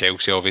to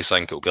Chelsea. Obviously, I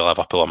think it'll be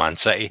Liverpool or Man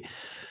City.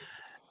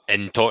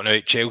 And talking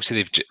about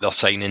Chelsea, they're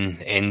signing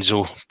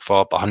Enzo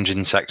for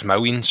 106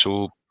 million.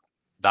 So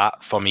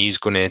that for me is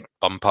going to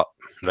bump up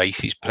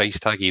Rice's price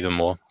tag even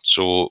more.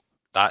 So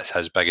that's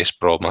his biggest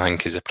problem, I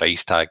think, is the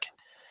price tag.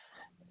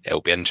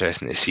 It'll be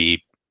interesting to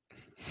see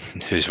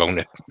who's willing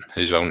to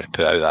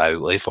put out that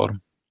outlay for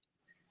him.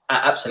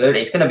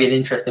 Absolutely, it's going to be an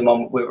interesting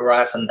one with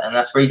Rice, and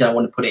that's the reason I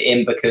want to put it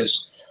in,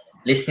 because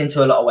listening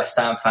to a lot of West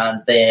Ham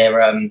fans there,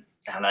 and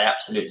they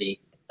absolutely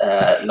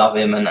love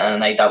him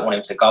and they don't want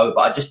him to go,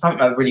 but I just don't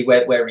know really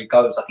where he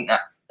goes. I think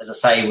that, as I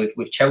say,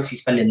 with Chelsea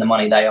spending the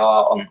money they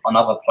are on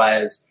other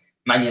players,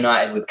 Man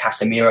United with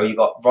Casemiro, you've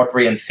got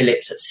Rodri and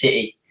Phillips at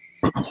City.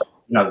 So,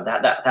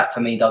 that for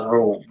me does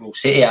rule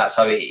City out.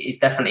 So it's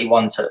definitely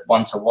one to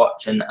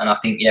watch, and I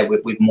think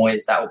with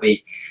Moyes that will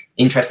be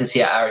interesting to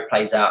see how it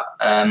plays out.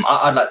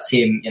 I'd like to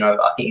see him.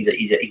 I think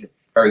he's a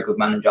very good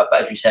manager,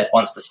 but as you said,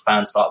 once the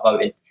fans start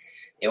voting,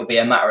 it'll be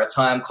a matter of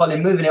time.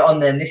 Colin, moving it on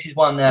then. This is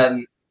one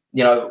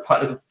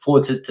quite looking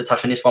forward to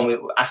touch on this one with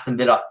Aston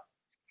Villa.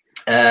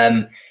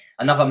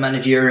 Another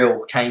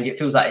managerial change. It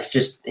feels like it's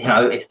just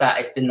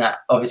it's been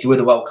that, obviously with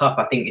the World Cup.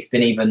 I think it's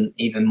been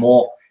even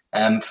more.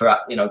 For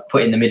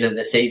put in the middle of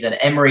the season.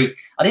 Emery,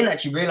 I didn't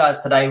actually realise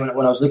today when I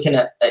was looking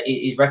at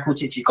his record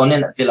since he's gone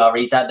in at Villa,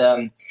 he's had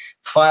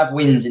 5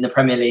 wins in the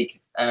Premier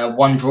League,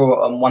 1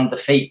 draw and 1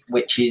 defeat,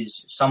 which is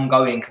some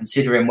going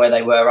considering where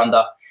they were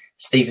under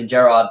Steven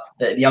Gerrard.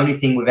 The only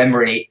thing with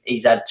Emery,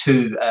 he's had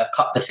 2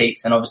 cup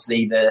defeats, and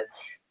obviously the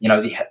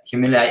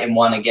humiliating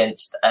one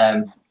against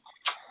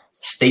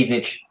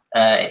Stevenage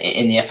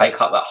in the FA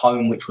Cup at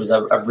home, which was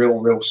a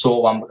real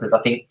sore one, because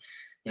I think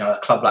a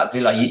club like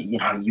Villa,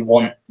 you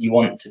want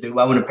to do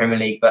well in the Premier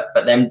League, but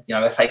then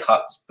FA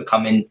Cup's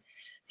becoming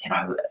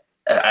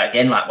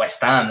again like West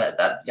Ham,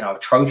 that a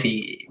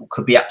trophy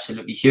could be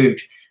absolutely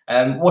huge.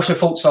 What's your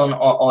thoughts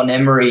on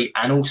Emery?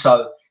 And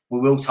also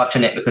we will touch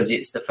on it because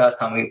it's the first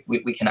time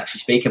we can actually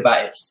speak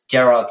about it. It's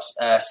Gerrard's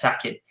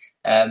sacking.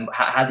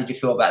 How did you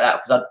feel about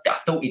that? Because I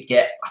thought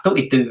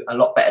he'd do a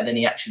lot better than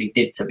he actually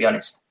did, to be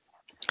honest.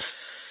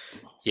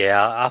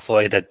 Yeah, I thought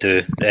he did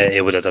do. He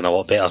would have done a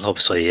lot better.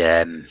 Obviously,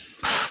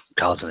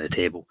 cards on the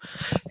table.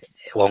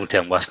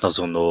 Long-term listeners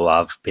will know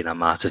I've been a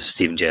massive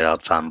Steven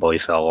Gerrard fanboy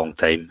for a long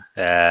time.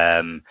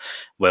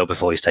 Well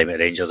before his time at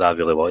Rangers, I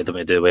really wanted him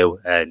to do well.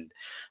 And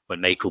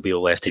when Michael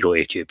Beale left to go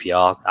to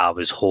QPR, I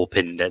was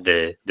hoping that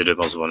the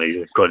rumours were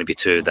going to be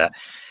true, that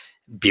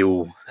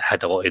Beale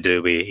had a lot to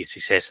do with his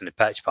success in the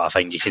pitch. But I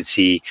think you can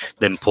see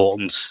the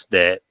importance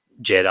that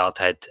Gerrard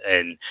had,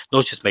 and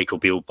not just Michael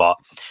Beale, but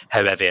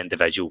how every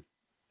individual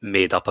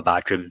made up a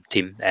backroom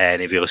team,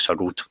 and he really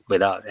struggled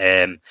with that.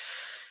 And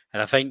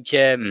I think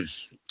to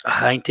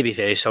be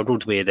fair, he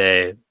struggled with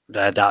the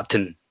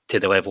adapting to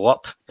the level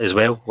up as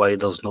well. Why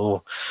there's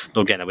no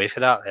getting away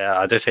from that.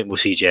 I do think we'll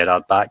see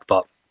Gerrard back,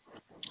 but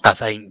I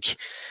think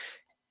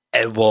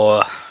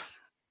while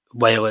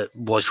it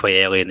was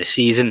quite early in the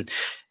season,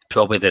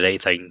 probably the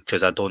right thing,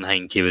 because I don't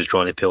think he was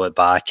trying to pull it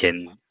back.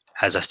 And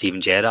as a Steven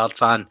Gerrard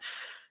fan,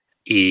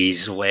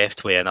 he's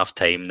left with enough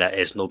time that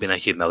it's not been a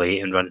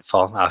humiliating run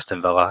for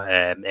Aston Villa,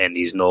 and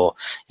his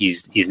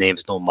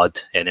name's no mud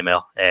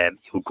anymore.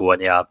 He'll go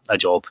into a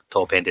job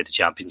top end of the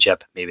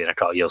Championship, maybe in a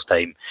couple of years'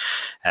 time,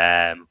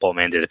 bottom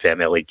end of the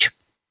Premier League.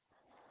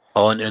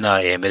 On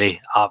Unai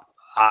Emery,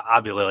 I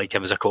really like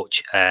him as a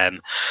coach. I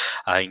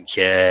think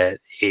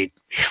he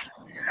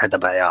had a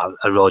bit of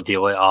a raw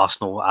deal at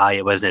Arsenal.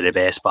 It wasn't the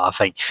best, but I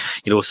think,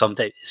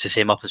 sometimes it's the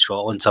same up in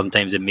Scotland.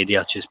 Sometimes the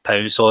media just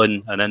pounce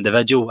on an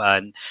individual,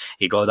 and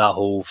he got that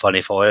whole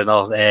funny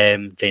foreigner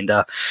kind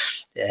of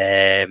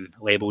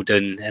labelled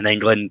in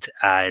England,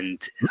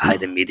 and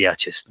the media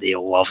they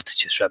loved to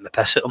just rip the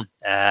piss at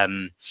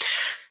him.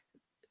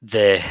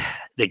 The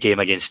game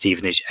against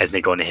Stevenage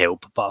isn't going to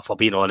help, but for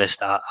being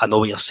honest, I know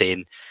what you're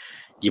saying.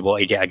 You want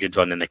to get a good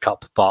run in the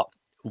cup, but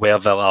where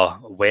Villa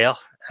were,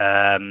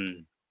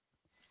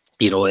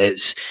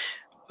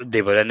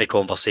 they were in the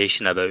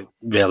conversation about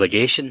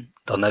relegation.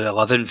 They're now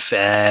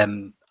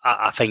 11th.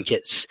 I think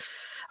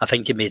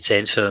it made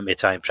sense for them to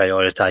try and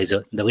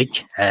prioritise the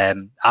league. I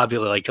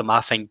really like him.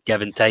 I think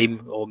given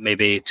time, or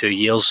maybe 2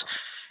 years,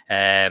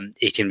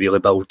 he can really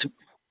build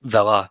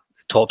Villa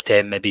top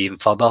 10, maybe even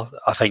further.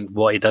 I think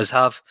what he does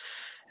have,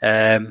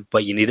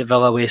 what you need at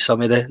Villa with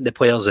some of the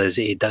players, is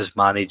he does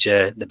manage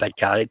the big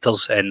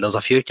characters, and there's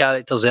a few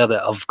characters there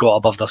that have got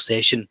above their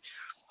station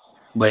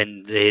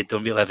when they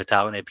don't really have the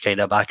talent to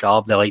kind of back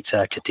up. The likes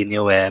of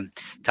Coutinho,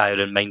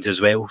 Tyrone Mings as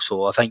well.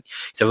 So I think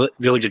he's a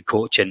really good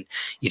coach, and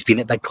he's been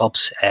at big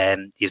clubs,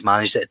 and he's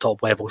managed at the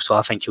top level, so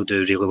I think he'll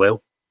do really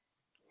well.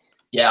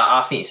 Yeah,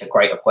 I think it's a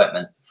great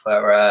appointment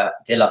for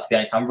Villa, to be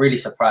honest. I'm really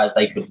surprised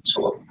they could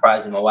sort of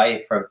prize him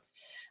away from,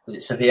 was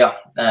it Sevilla,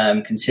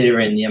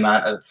 considering the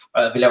amount of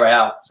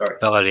Villarreal.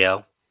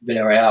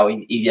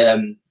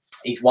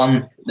 He's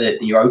won the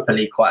Europa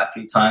League quite a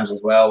few times as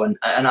well, and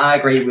I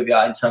agree with you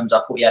in terms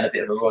of, I thought he had a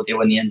bit of a raw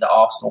deal in the end at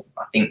Arsenal.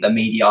 I think the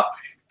media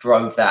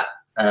drove that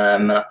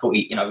And I thought,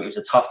 it was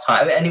a tough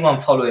time. Anyone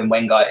following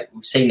Wenger,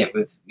 we've seen it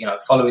with,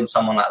 following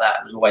someone like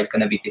that was always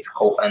going to be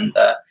difficult. And,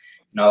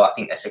 I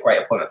think that's a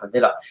great appointment for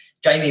Villa.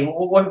 Jamie,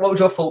 what was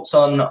your thoughts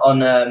on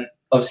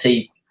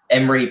obviously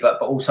Emery, but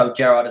also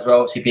Gerrard as well,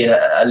 obviously being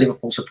a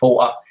Liverpool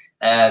supporter?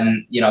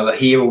 I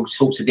hear all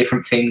sorts of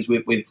different things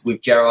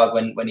with Gerrard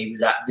when he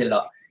was at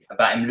Villa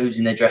about him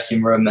losing the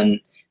dressing room. And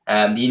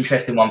the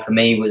interesting one for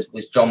me was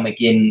John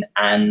McGinn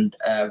and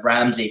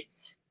Ramsey,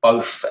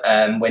 both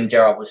when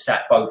Gerrard was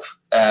sacked, both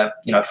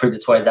threw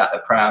the toys out the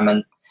pram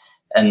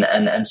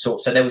and so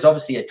there was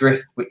obviously a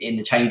drift in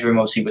the change room,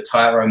 obviously with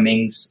Tyrone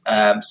Mings,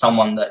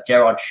 someone that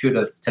Gerrard should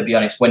have, to be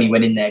honest, when he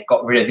went in there,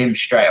 got rid of him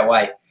straight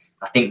away.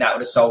 I think that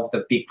would have solved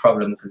the big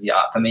problem because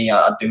for me,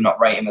 I do not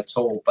rate him at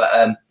all.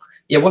 But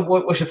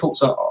what's your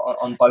thoughts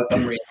on both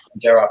Emery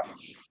and Gerrard?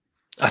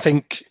 I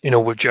think,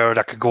 with Gerrard,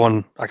 I could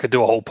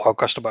do a whole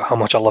podcast about how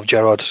much I love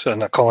Gerrard,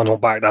 and Colin will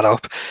back that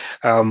up.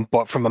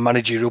 But from a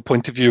managerial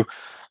point of view,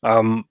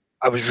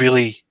 I was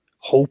really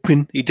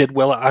hoping he did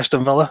well at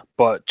Aston Villa.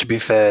 But to be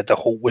fair, the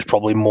hope was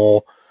probably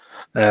more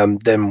than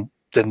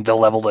the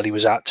level that he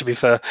was at, to be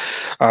fair.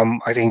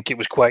 I think it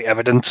was quite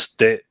evident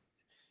that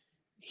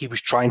he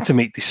was trying to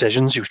make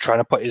decisions. He was trying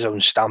to put his own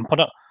stamp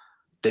on it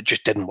that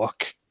just didn't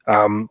work.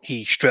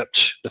 He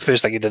stripped, the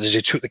first thing he did is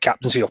he took the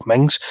captaincy off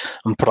Mings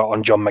and put it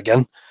on John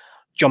McGinn.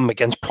 John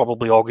McGinn's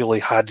probably arguably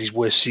had his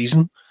worst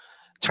season.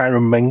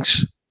 Tyrone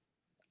Mings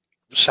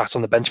sat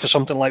on the bench for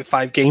something like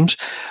 5 games.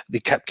 They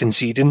kept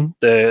conceding.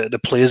 The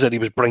players that he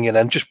was bringing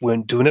in just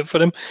weren't doing it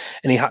for him,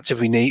 and he had to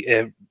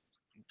renege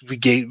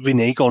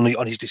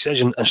on his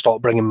decision and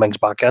start bringing Mings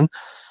back in.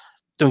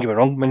 Don't get me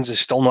wrong, Mings is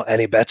still not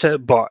any better,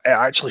 but it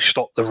actually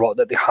stopped the rot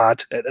that they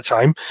had at the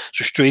time.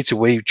 So straight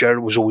away,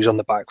 Gerrard was always on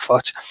the back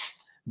foot.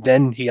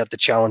 Then he had the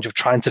challenge of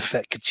trying to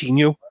fit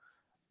Coutinho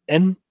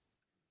in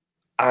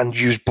and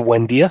use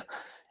Buendia.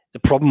 The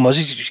problem was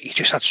he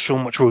just had so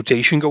much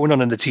rotation going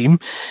on in the team.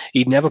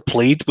 He never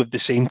played with the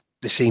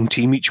same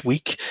team each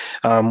week.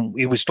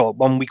 He would start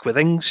 1 week with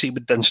Ings. He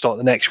would then start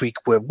the next week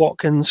with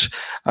Watkins.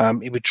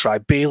 He would try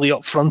Bailey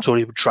up front, or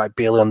he would try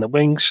Bailey on the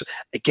wings.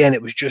 Again,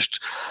 it was just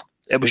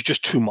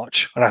too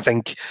much. And I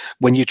think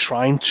when you're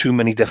trying too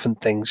many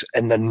different things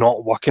and they're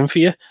not working for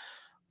you,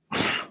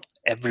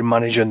 every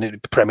manager in the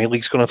Premier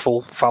League is going to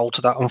fall foul to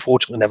that,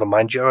 unfortunately. Never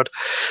mind Gerrard.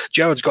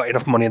 Gerrard's got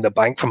enough money in the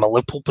bank from a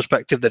Liverpool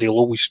perspective that he'll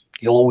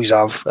always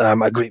have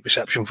a great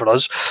reception for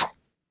us.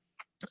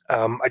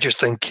 I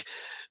just think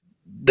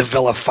the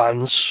Villa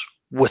fans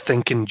were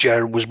thinking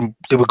Gerrard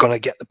they were going to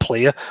get the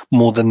player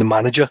more than the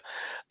manager.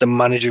 The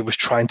manager was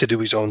trying to do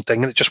his own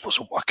thing, and it just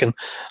wasn't working.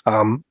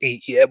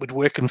 It would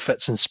work in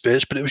fits and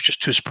spurts, but it was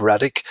just too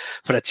sporadic.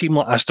 For a team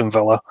like Aston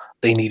Villa,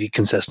 they needed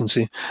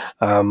consistency.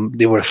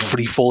 They were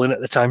free falling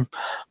at the time,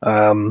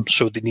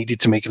 so they needed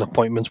to make an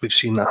appointment. We've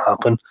seen that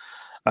happen.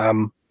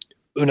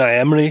 Unai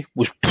Emery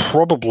was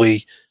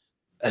probably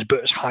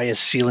about as high a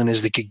ceiling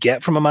as they could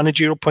get from a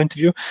managerial point of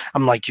view.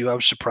 I'm like you, I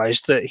was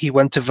surprised that he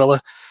went to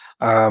Villa.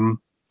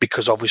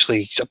 Because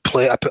obviously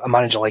a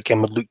manager like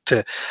him would look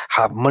to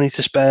have money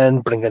to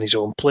spend, bring in his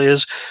own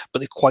players, but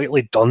they've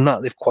quietly done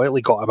that. They've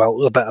quietly got about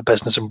a bit of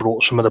business and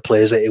brought some of the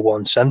players that he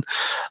wants in.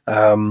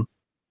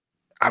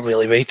 I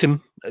really rate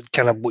him.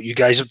 Kind of what you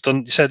guys have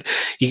done. You said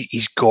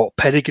he's got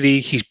pedigree.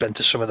 He's been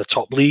to some of the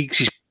top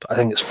leagues. I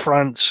think it's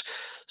France,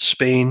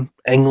 Spain,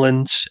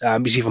 England.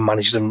 He's even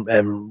managed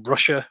in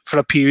Russia for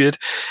a period.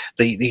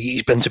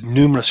 He's been to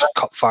numerous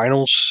cup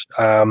finals.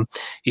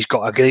 He's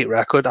got a great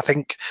record. I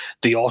think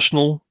the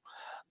Arsenal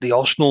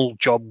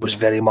job was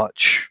very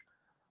much.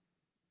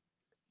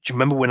 Do you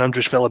remember when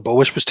Andres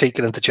Villas-Boas was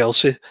taken into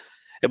Chelsea?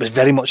 It was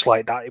very much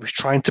like that. He was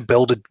trying to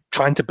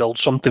build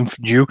something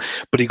new,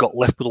 but he got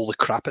left with all the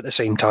crap at the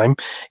same time.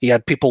 He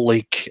had people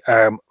like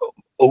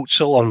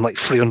Özil on like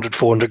 300,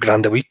 400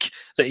 grand a week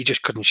that he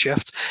just couldn't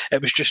shift.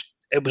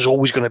 It was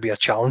always going to be a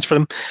challenge for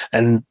him.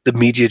 And the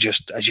media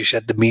as you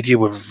said, the media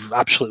were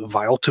absolutely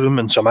vile to him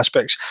in some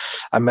aspects.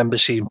 I remember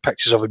seeing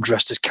pictures of him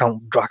dressed as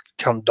Count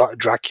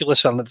Dracula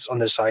on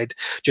the side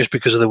just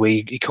because of the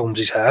way he combs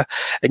his hair.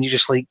 And you're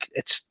just like,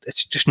 it's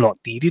just not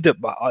needed. It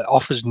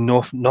offers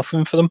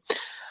nothing for them.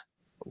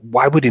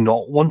 Why would he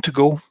not want to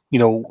go?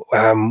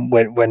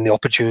 When the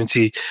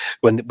opportunity,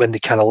 when they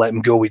kind of let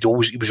him go, he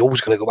was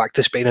always going to go back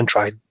to Spain and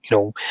try,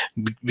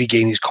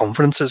 regain his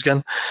confidence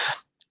again.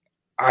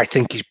 I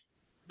think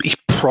he's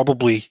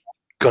probably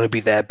going to be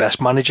their best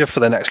manager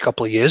for the next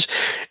couple of years.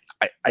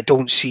 I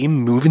don't see him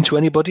moving to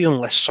anybody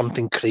unless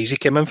something crazy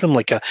came in from him,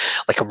 like a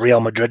Real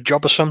Madrid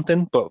job or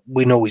something. But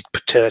we know he's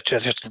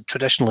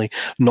traditionally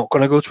not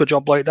going to go to a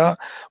job like that.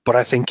 But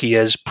I think he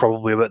is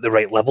probably at the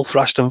right level for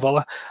Aston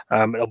Villa.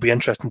 It'll be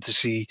interesting to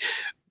see.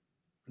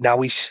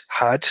 Now he's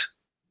had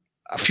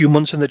a few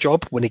months in the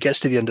job. When he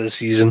gets to the end of the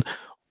season,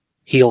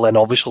 he'll then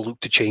obviously look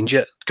to change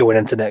it going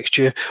into next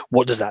year.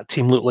 What does that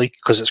team look like?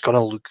 Because it's going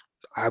to look,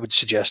 I would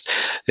suggest,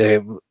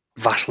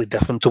 vastly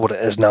different to what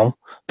it is now.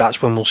 That's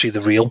when we'll see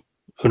the real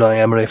Unai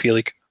Emery, I feel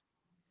like.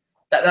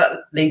 That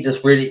leads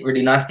us really,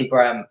 really nicely,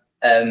 Graham,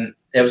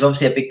 there was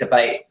obviously a big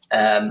debate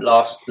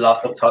last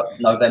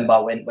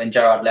November when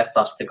Gerrard left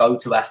us to go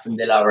to Aston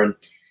Villa, and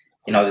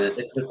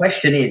the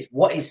question is,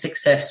 what is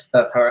success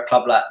for a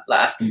club like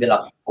Aston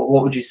Villa?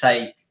 What would you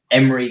say,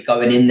 Emery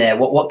going in there?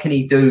 What can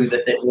he do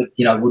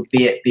that would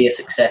be a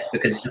success?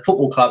 Because it's a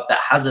football club that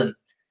hasn't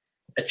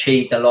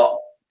achieved a lot.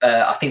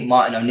 I think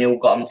Martin O'Neill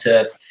got them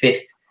to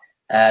 5th,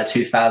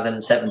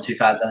 2007,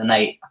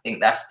 2008. I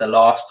think that's the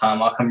last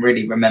time I can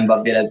really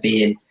remember Villa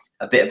being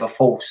a bit of a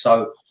force.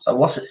 So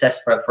what's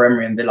success for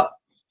Emery and Villa?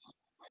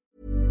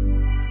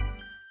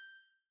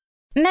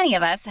 Many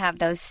of us have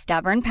those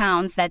stubborn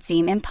pounds that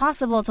seem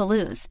impossible to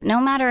lose,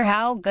 no matter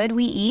how good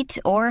we eat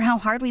or how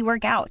hard we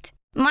work out.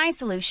 My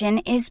solution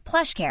is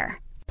PlushCare.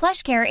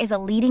 PlushCare is a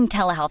leading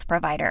telehealth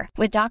provider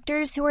with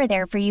doctors who are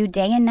there for you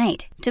day and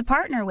night to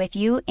partner with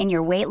you in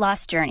your weight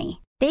loss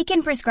journey. They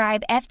can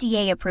prescribe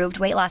FDA-approved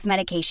weight loss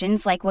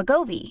medications like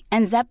Wegovy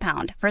and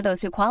Zepbound for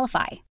those who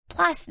qualify.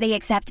 Plus, they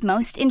accept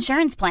most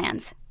insurance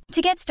plans.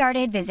 To get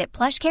started, visit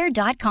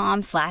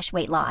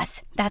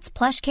plushcare.com/weightloss. That's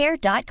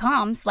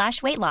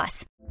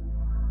plushcare.com/weightloss.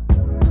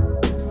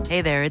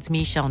 Hey there, it's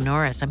Michelle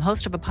Norris. I'm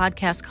host of a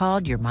podcast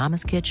called Your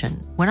Mama's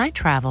Kitchen. When I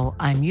travel,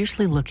 I'm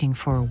usually looking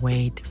for a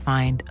way to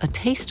find a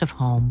taste of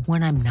home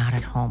when I'm not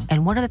at home.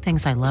 And one of the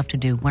things I love to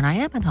do when I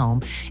am at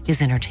home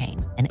is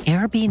entertain. And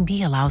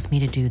Airbnb allows me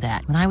to do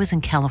that. When I was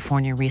in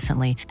California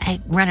recently, I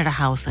rented a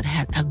house that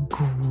had a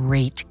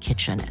great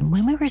kitchen. And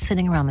when we were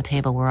sitting around the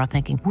table, we're all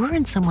thinking, we're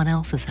in someone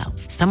else's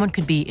house. Someone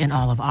could be in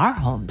all of our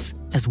homes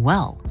as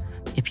well.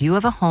 If you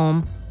have a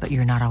home, but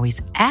you're not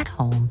always at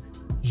home,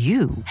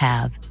 you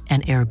have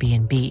an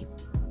Airbnb.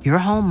 Your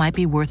home might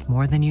be worth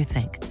more than you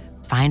think.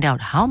 Find out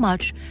how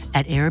much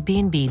at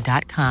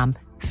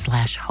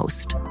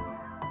airbnb.com/host.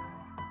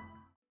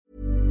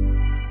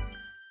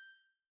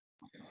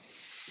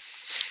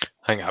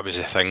 I think that was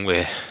the thing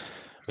with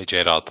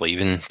Gerrard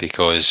leaving,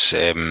 because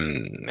a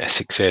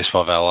success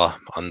for Villa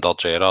under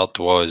Gerrard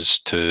was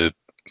to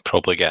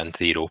probably get into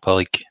the Europa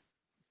League.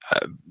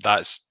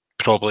 That's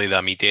probably the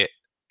immediate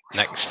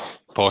next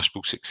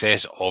possible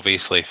success.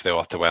 Obviously, if they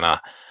were to win a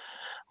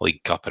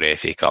League Cup or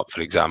FA Cup,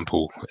 for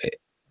example,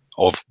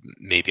 of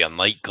maybe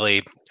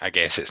unlikely. I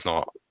guess it's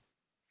not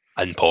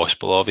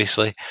impossible,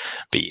 obviously,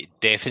 but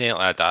definitely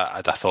I'd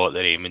have thought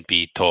their aim would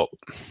be top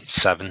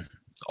 7.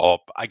 Or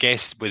I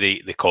guess with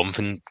the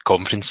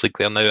Conference League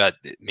there now,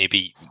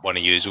 maybe one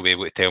of you will be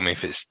able to tell me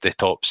if it's the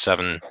top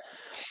 7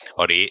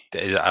 or 8.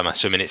 I'm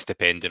assuming it's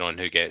depending on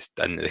who gets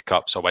into the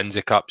Cups or wins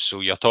the Cup. So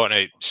you're talking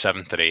about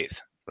 7th or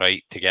 8th,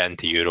 right, to get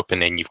into Europe.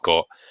 And then you've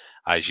got,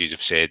 as you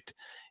have said,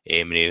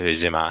 Emery,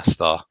 who's the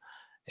master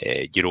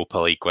Europa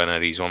League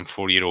winner. He's won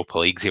 4 Europa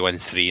Leagues. He won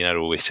 3 in a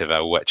row with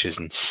Seville, which is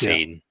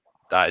insane. Yeah.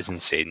 That is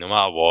insane. No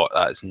matter what,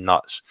 that's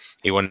nuts.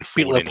 He won 4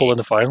 beat Liverpool in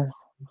the final.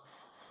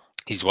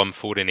 He's won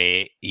 4 and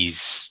 8.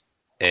 He's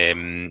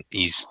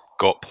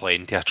got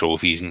plenty of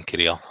trophies in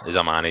career as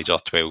a manager.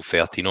 12,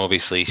 13.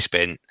 Obviously, he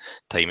spent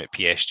time at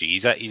PSG.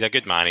 He's a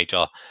good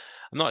manager.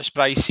 I'm not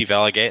surprised to see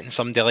Villa getting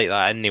somebody like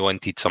that in. He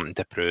wanted something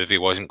to prove. He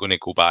wasn't going to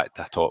go back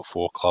to a top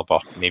 4 club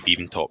or maybe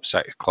even top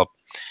 6 club.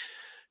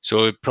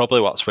 So it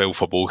probably works well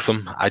for both of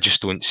them. I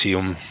just don't see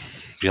him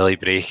really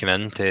breaking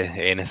into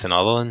anything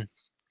other than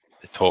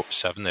the top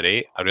 7 or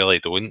 8. I really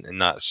don't.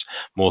 And that's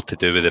more to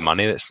do with the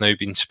money that's now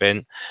been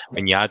spent.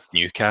 When you add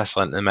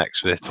Newcastle into the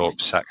mix with the top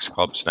 6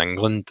 clubs in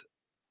England,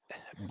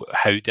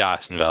 how do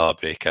Aston Villa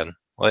break in?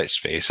 Let's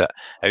face it,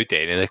 how do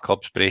any of the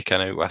clubs break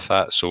in out with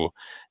that? So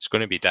it's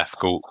going to be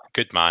difficult.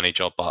 Good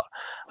manager, but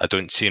I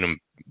don't see him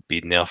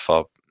being there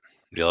for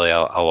really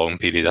a long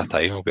period of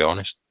time, I'll be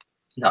honest.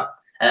 No.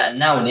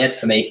 Now on the end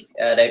for me,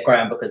 there,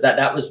 Graham, because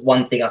that was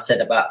one thing I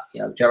said about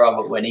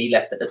Gerrard when he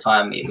left at the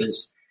time. It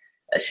was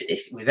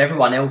it's with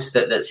everyone else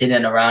that's in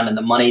and around and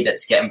the money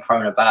that's getting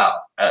thrown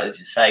about. As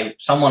you say,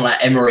 someone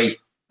like Emery,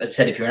 as I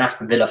said, if you're an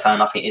Aston Villa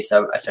fan, I think it's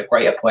a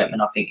great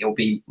appointment. I think it'll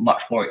be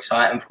much more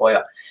exciting for you.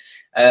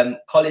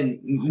 Colin,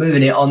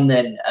 moving it on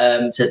then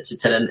to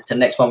the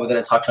next one we're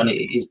going to touch on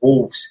is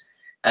Wolves.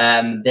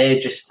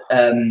 They're just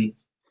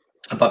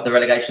above the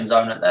relegation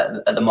zone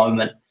at the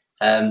moment.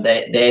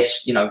 They're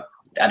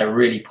had a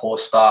really poor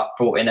start,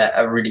 brought in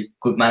a really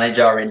good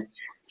manager in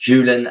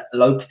Julian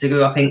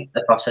Lopetegui. I think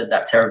if I've said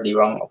that terribly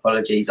wrong,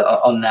 apologies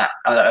on that.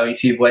 I don't know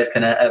if you boys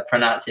can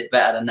pronounce it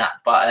better than that,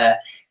 but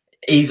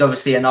he's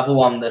obviously another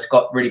one that's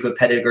got really good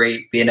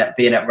pedigree, being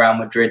at Real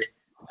Madrid.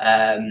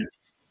 It's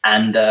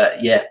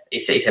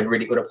a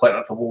really good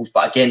appointment for Wolves.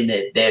 But again,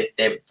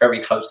 they're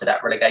very close to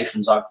that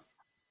relegation zone.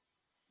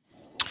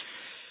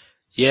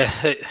 Yeah,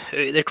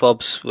 the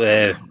clubs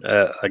I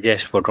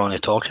guess we're going to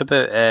talk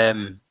about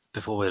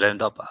before we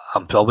round up.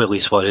 I'm probably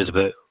least worried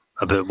about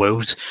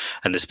Wolves,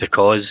 and it's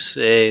because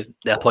the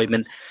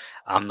appointment.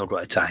 I'm not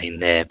going to try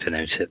and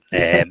pronounce it.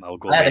 I'll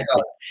go.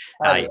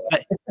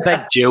 Big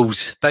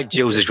Jules. Big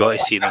Jules has got to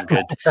see them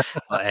good.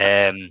 But,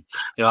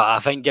 I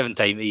think given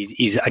time,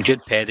 he's a good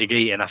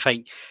pedigree, and I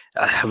think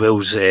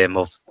Wolves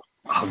have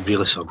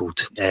really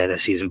struggled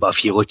this season. But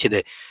if you look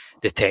at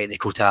the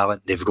technical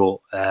talent they've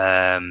got,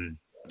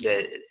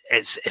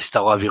 it's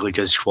still a really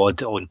good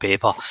squad on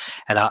paper,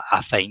 and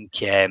I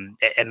think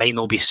it might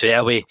not be straight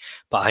away,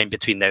 but I think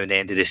between now and the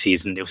end of the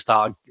season they'll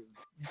start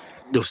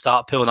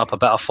pulling up a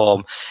bit of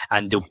form,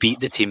 and they'll beat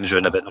the teams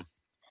round about them.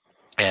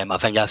 I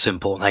think that's the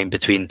important thing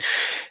between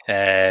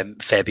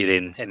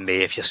February and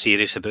May. If you're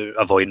serious about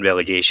avoiding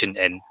relegation,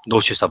 and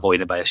not just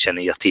avoiding it by a skin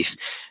of your teeth,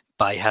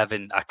 by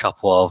having a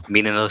couple of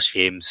meaningless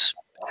games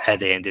at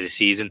the end of the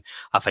season,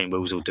 I think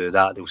Wolves will do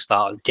that. They'll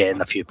start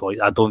getting a few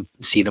points. I don't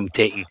see them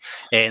taking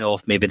anything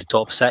off maybe the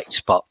top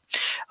six, but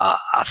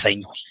I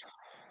think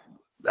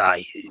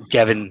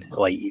given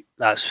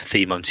that's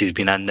 3 months he's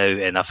been in now,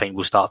 and I think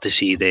we'll start to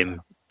see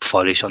them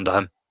flourish under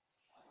him.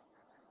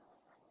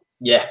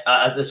 Yeah,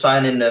 the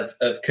signing of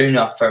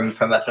Cunha from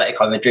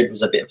Atletico Madrid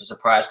was a bit of a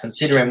surprise,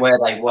 considering where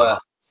they were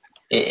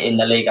in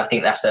the league. I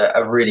think that's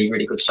a really,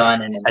 really good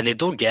signing. And they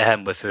don't get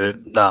him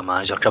without that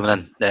manager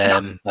coming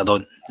in. I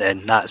don't,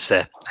 and that's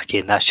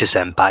that's just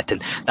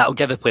impacting. That'll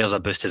give the players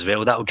a boost as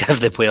well. That'll give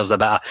the players a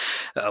bit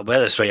of,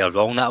 whether it's right or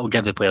wrong, that'll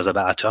give the players a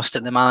bit of trust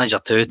in the manager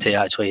too, to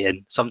actually.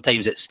 And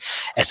sometimes it's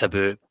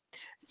about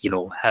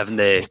having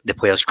the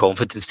players'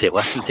 confidence to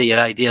listen to your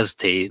ideas,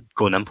 to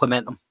go and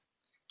implement them.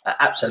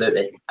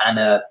 Absolutely.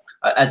 And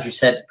as you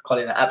said,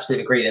 Colin, I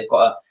absolutely agree. They've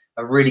got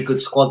a really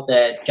good squad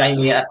there.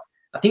 Jamie, I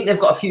think they've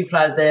got a few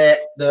players there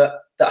that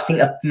I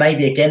think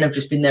maybe, again, have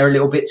just been there a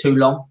little bit too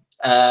long.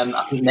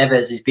 I think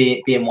Neves is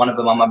being one of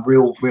them. I'm a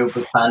real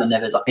good fan of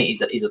Neves. I think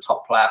he's a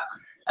top player.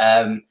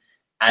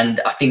 And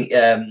I think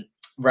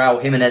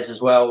Raul Jimenez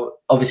as well.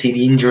 Obviously,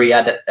 the injury he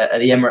had at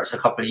the Emirates a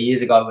couple of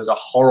years ago was a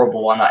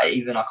horrible one. I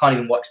can't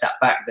even watch that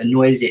back. The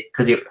noise,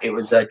 because it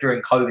was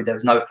during COVID, there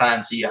was no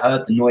fans, so you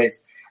heard the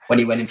noise when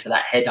he went in for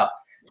that header.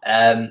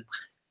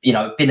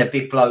 Been a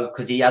big blow,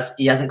 because he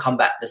hasn't come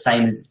back the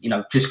same as,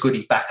 just good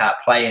he's back out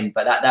playing.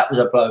 But that was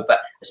a blow. But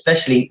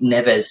especially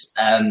Neves,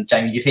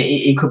 Jamie, do you think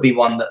he could be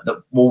one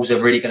that Wolves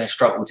are really going to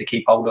struggle to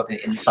keep hold of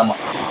in the summer?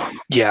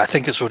 Yeah, I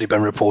think it's already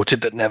been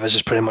reported that Neves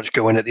is pretty much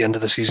going at the end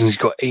of the season. He's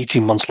got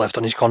 18 months left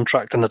on his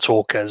contract, and the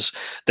talk is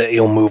that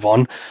he'll move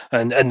on.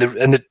 And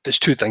there's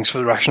two things for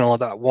the rationale of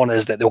that. One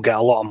is that they'll get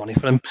a lot of money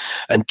for him,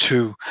 and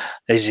two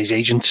is his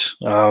agent.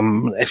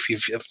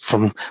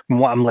 From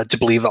what I'm led to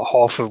believe, that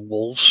half of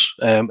Wolves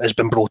has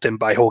been brought in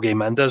by Jorge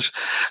Mendes,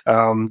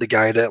 the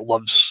guy that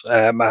loves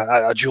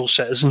a dual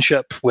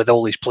citizenship with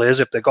all these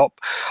players. If they got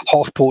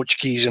half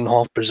Portuguese and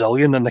half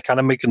Brazilian, and they're kind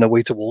of making their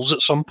way to Wolves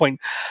at some point.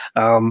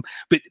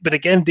 But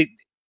again,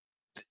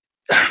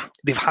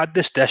 they've had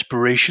this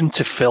desperation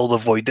to fill the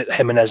void that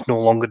Jimenez no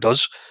longer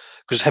does,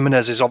 because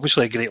Jimenez is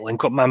obviously a great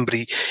link-up man, but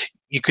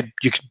you could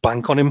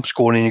bank on him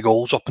scoring any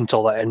goals up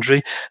until that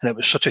injury, and it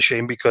was such a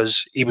shame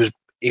because he was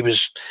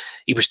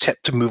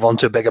tipped to move on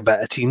to bigger,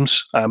 better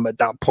teams. At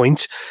that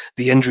point,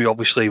 the injury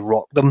obviously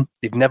rocked them.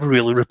 They've never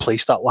really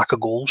replaced that lack of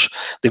goals.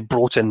 They've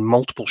brought in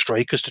multiple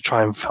strikers to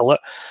try and fill it.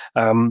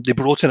 They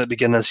brought in at the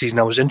beginning of the season.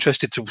 I was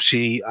interested to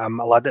see a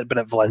lad that had been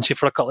at Valencia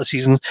for a couple of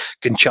seasons,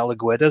 Gonçalo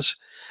Guedes.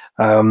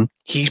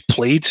 He's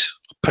played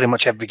pretty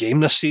much every game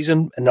this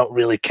season and not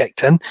really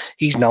kicked in.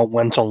 He's now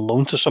went on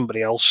loan to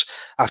somebody else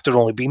after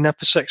only being there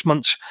for 6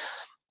 months.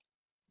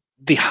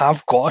 They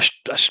have got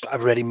a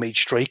ready-made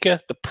striker.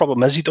 The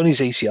problem is he done his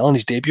ACL in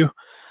his debut.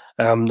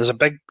 There's a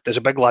big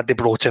lad they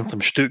brought in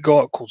from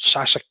Stuttgart called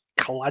Sasha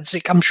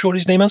Kaladzic, I'm sure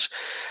his name is.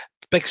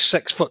 Big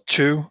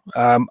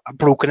 6'2",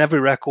 broken every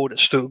record at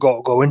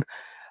Stuttgart going.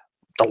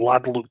 The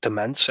lad looked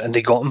immense, and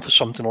they got him for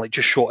something like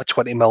just short of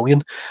 20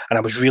 million. And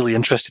I was really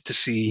interested to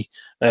see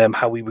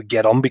how he would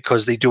get on,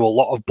 because they do a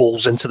lot of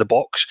balls into the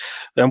box.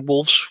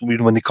 Wolves,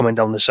 when they're coming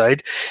down the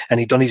side, and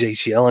he'd done his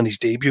ACL in his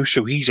debut,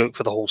 so he's out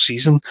for the whole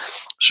season.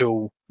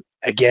 So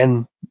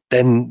again,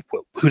 then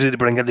who did they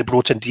bring in? They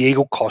brought in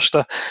Diego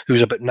Costa,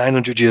 who's about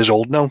 900 years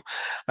old now.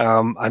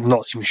 I'm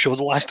not even sure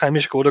the last time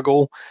he scored a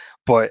goal,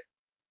 but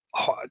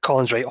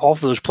Colin's right. Half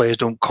of those players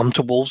don't come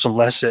to Wolves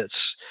unless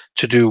it's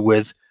to do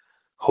with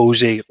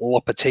Jose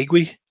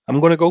Lopetegui, I'm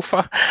going to go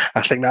for.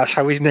 I think that's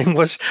how his name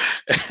was.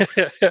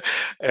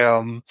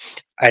 And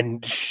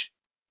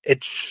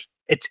it's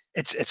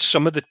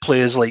some of the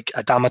players like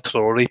Adama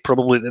Traore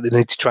probably that they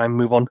need to try and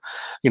move on.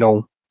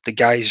 The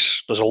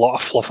guys, there's a lot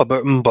of fluff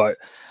about him, but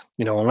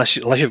unless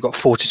you've got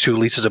 42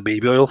 litres of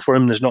baby oil for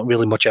him, there's not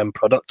really much end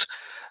product.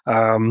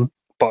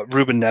 But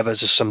Ruben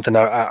Neves is something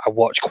I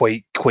watch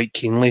quite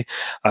keenly.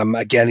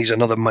 Again, he's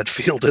another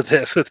midfielder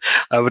that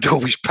I would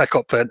always pick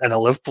up in a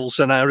Liverpool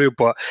scenario.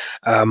 But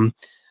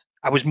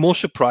I was more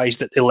surprised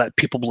that they let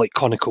people like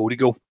Conor Cody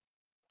go.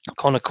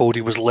 Conor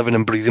Cody was living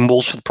and breathing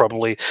Wolves for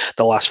probably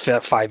the last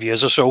 5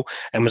 years or so,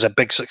 and was a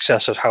big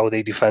success of how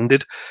they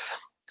defended.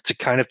 To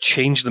kind of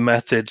change the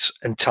methods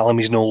and tell him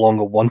he's no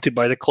longer wanted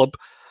by the club,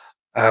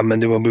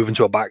 and they were moving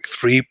to a back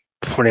three,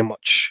 pretty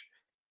much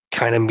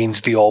kind of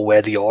means they are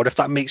where they are, if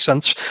that makes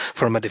sense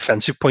from a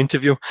defensive point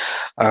of view.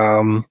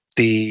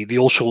 They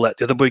also let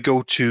the other boy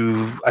go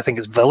to, I think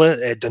it's Villa,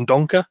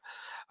 Dendoncker.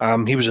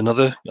 He was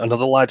another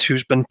lad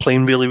who's been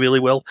playing really, really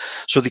well.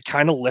 So they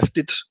kind of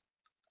lifted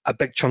a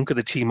big chunk of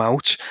the team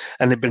out,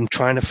 and they've been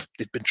trying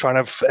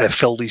to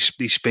fill these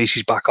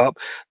spaces back up.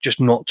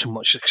 Just not too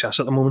much success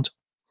at the moment.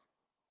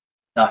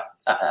 No,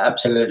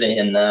 absolutely,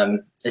 and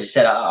as you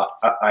said, I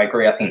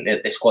agree. I think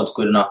that the squad's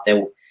good enough.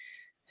 They'll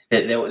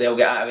get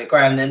out of it.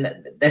 Graham,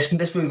 then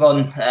let's move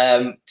on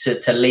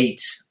to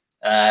Leeds.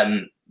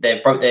 They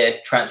broke their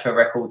transfer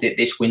record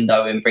this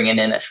window in bringing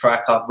in a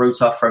striker,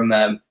 Ruta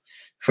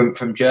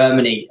from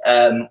Germany.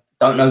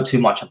 Don't know too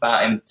much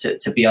about him,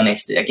 to be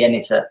honest. Again,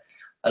 it's a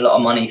lot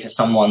of money for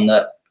someone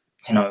that,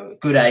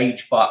 good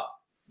age, but,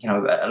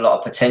 a lot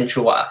of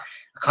potential.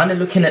 Kind of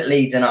looking at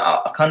Leeds, and I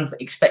kind of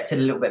expected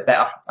a little bit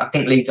better. I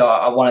think Leeds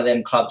are one of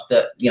them clubs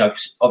that,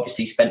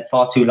 obviously spent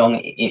far too long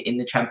in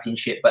the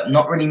Championship, but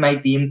not really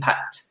made the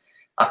impact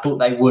I thought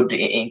they would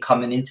in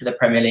coming into the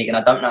Premier League. And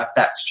I don't know if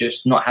that's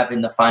just not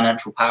having the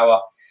financial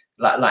power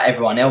like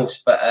everyone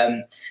else. But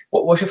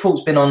what's your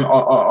thoughts been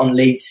on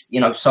Leeds,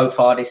 so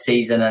far this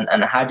season,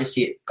 and how do you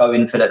see it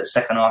going for the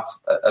second half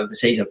of the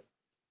season?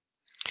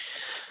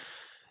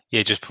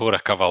 Yeah, just before I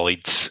cover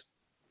Leeds,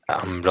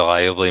 I'm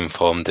reliably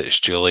informed that it's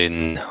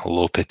Julian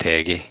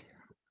Lopetegui.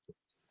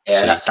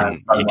 Yeah, so that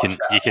sounds so much better.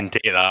 You can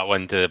take that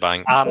one to the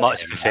bank. I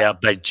much prefer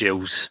Big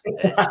Jules.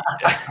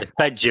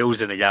 Big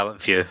Jules in the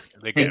gallant few.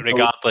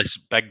 Regardless,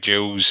 Big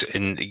Jules,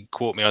 and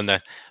quote me on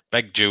that,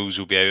 Big Jules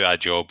will be out of a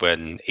job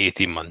in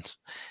 18 months.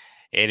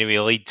 Anyway,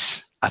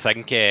 Leeds, I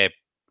think, again,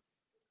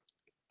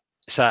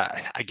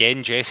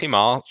 Jesse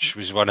Marsch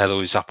was one of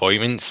those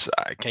appointments.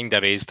 I kind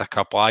of raised a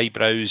couple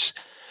eyebrows.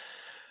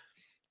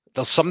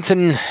 There's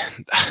something,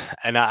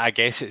 and I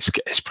guess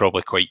it's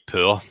probably quite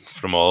poor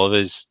from all of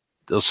us.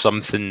 There's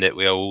something that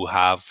we all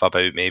have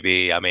about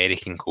maybe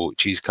American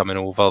coaches coming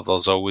over.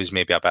 There's always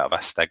maybe a bit of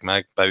a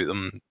stigma about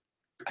them.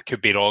 I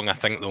could be wrong. I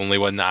think the only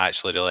one that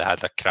actually really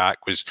had a crack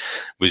was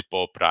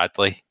Bob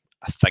Bradley.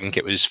 I think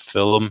it was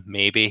Fulham,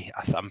 maybe.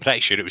 I'm pretty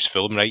sure it was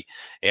Fulham, right?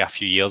 A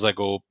few years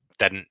ago.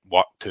 Didn't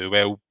work too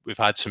well. We've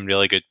had some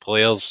really good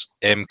players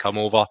come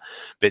over,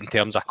 but in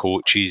terms of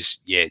coaches,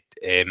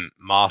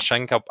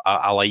 Marsch,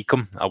 I like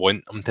him. I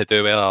want him to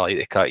do well. I like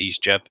to cut his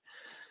jib.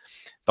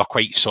 They're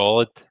quite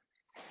solid.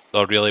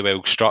 They're really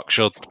well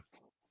structured.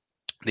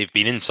 They've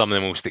been in some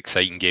of the most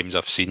exciting games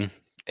I've seen,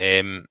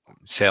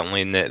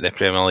 certainly in the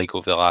Premier League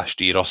over the last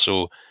year or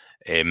so.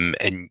 And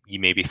you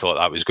maybe thought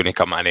that was going to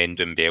come to an end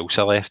when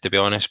Bielsa left, to be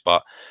honest,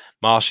 but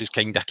Marsch has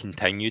kind of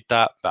continued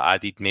that, but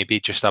added maybe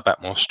just a bit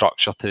more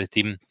structure to the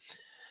team.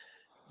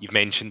 You've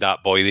mentioned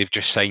that boy they've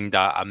just signed.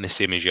 That I'm the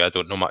same as you. I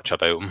don't know much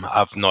about him.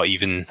 I'd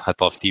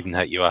love to even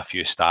hit you with a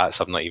few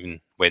stats. I've not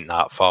even went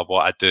that far.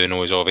 What I do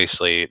know is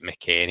obviously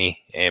McKennie.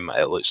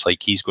 It looks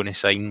like he's going to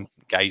sign.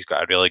 Guy's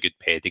got a really good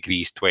pedigree.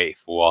 He's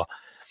 24,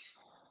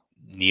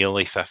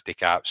 nearly 50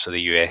 caps for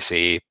the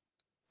USA,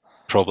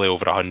 probably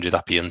over 100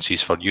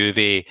 appearances for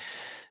Juve,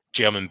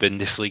 German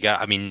Bundesliga.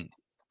 I mean,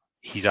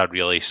 he's a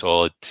really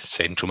solid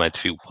central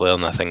midfield player,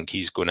 and I think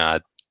he's going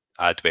to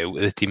add well to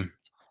the team.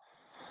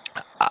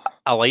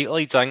 I like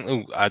Leeds.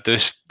 I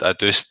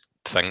just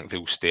think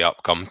they'll stay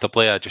up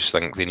comfortably. I just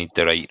think they need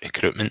the right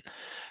recruitment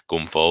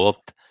going forward,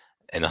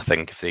 and I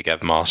think if they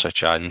give Marsch a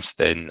chance,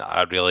 then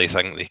I really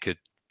think they could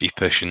be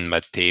pushing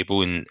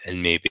mid-table and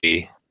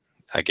maybe,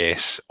 I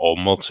guess,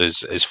 onwards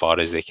as far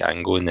as they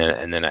can go in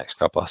the next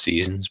couple of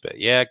seasons. But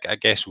yeah, I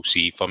guess we'll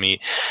see. For me,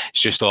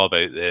 it's just all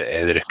about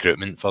the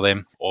recruitment for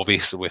them.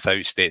 Obviously,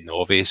 without stating the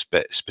obvious,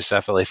 but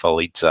specifically for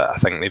Leeds, I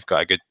think they've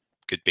got a good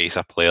base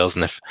of players,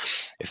 and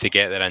if they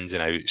get their ins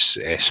and outs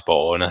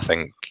spot on, I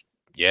think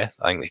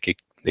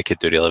they could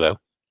do really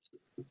well.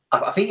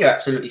 I think you're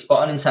absolutely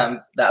spot on in saying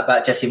that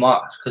about Jesse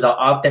Marsch, because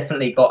I've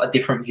definitely got a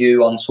different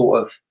view on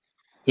sort of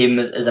him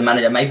as a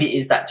manager. Maybe it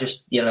is that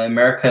just,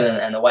 American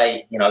and the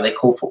way, they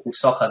call football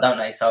soccer, don't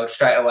they? So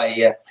straight away,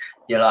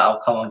 you're like,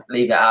 oh, come on,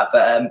 leave it out.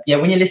 But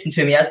when you listen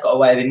to him, he has got a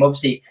way of him.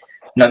 Obviously,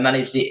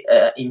 managed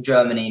it in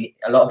Germany.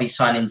 A lot of his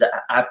signings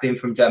have been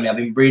from Germany. I've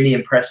been really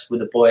impressed with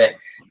the boy,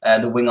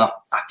 the winger.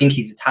 I think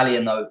he's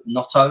Italian though,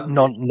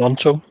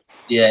 Nonto.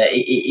 Yeah,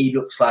 he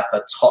looks like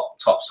a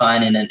top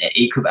signing, and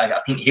he could. I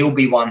think he'll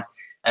be one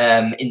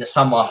in the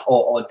summer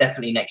or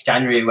definitely next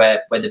January,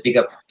 where the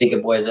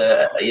bigger boys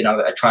are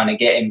trying to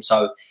get him.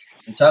 So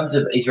in terms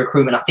of his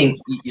recruitment, I think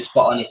you're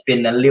spot on. It's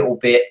been a little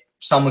bit.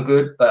 Some are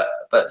good, but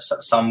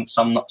some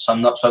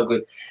not so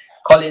good.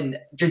 Colin,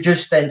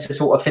 just then to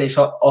sort of finish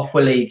off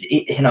with Leeds,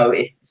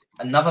 if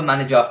another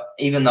manager,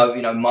 even though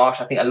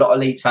Marsch, I think a lot of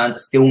Leeds fans are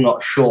still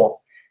not sure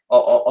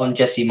on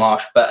Jesse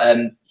Marsch, but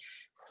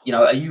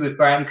are you with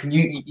Graham? Do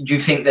you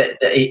think that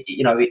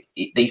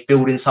he's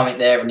building something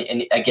there,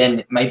 and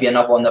again maybe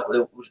another one that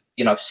will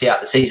see out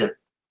the season?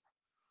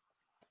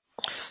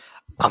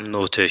 I'm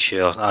not too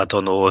sure. I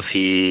don't know if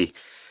he.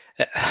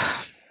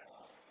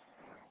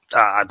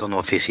 I don't know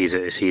if he sees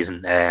it this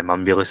season.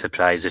 I'm really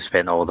surprised they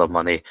spent all their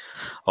money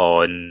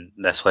on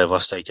this level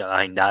of striker.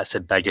 I think that's the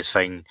biggest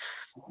thing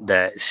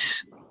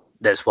that's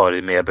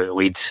worried me about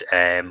Leeds.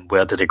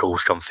 Where did the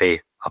goals come from,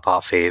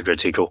 apart from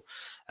Rodrigo?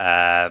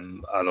 I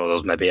know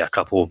there's maybe a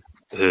couple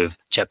who've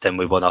chipped in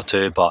with one or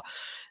two, but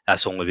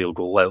that's the only real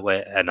goal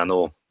outlet. And I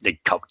know the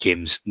cup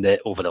games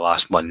over the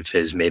last month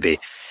has maybe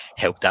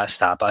helped that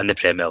stat. But in the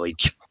Premier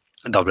League,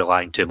 they're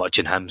relying too much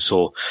on him.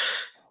 So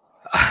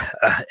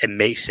it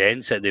makes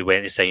sense that they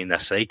went to sign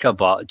this striker.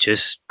 But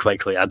just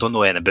quickly, I don't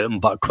know anything about him,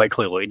 but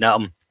quickly looking at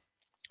him,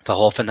 for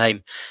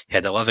Hoffenheim, he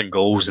had 11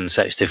 goals in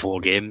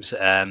 64 games.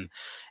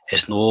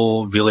 It's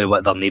not really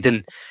what they're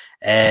needing.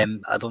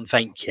 I don't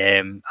think.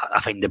 I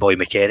think the boy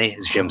McKennie,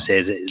 as Graham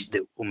says,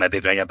 it will maybe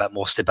bring a bit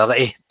more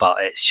stability,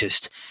 but it's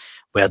just,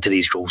 where do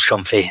these goals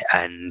come from?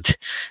 And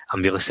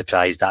I'm really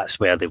surprised that's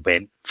where they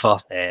went for.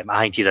 I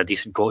think he's a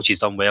decent coach. He's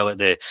done well at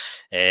the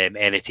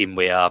any team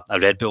with a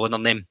Red Bull in their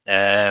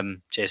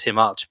name, Jesse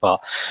March. But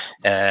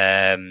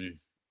it'd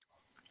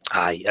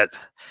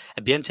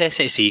be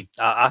interesting to see.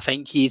 I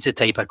think he's the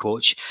type of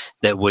coach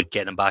that would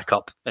get them back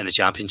up in the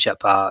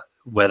Championship.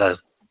 Whether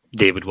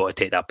they would want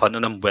to take that punt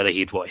on him, whether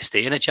he'd want to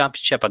stay in the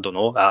Championship, I don't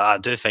know. I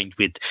do think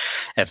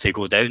if they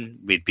go down,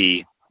 we'd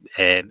be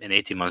in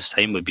 18 months'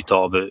 time, we'd be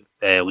talking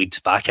about Leeds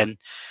back in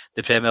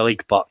the Premier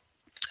League. But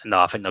no,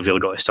 I think they've really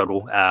got to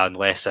struggle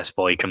unless this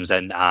boy comes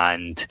in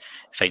and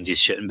finds his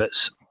shooting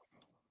boots.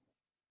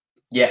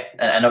 Yeah,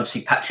 and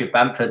obviously Patrick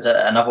Bamford,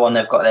 another one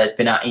they've got there, has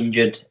been out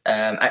injured.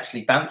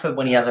 Actually, Bamford,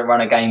 when he has a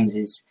run of games,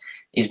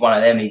 is one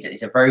of them.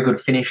 He's a very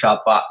good finisher,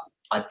 but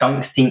I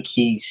don't think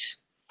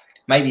he's,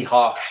 maybe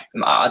harsh,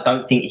 I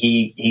don't think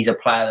he's a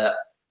player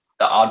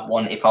that I'd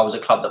want if I was a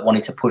club that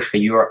wanted to push for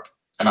Europe.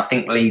 And I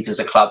think Leeds as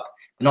a club,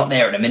 they're not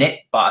there at the minute,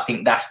 but I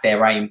think that's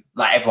their aim,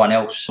 like everyone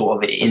else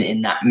sort of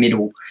in that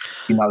middle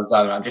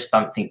zone. I just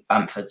don't think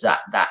Bamford's at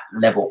that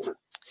level.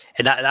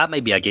 And that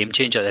might be a game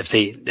changer if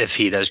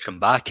he does come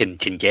back and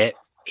can get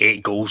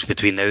 8 goals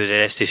between now and the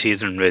rest of the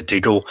season.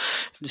 Rodrigo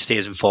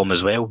stays in form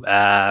as well.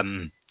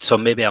 So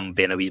maybe I'm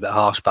being a wee bit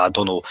harsh, but I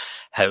don't know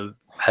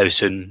how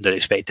soon they're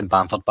expecting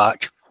Bamford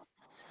back.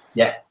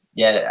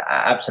 Yeah,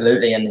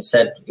 absolutely. And as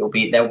said, there'll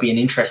be an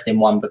interesting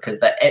one because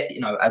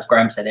as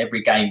Graham said,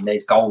 every game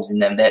there's goals in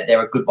them.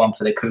 They're a good one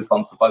for the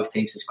coupon for both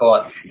teams to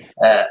score.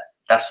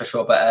 That's for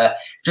sure. But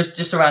just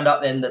to round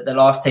up then, the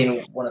last team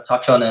I want to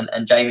touch on,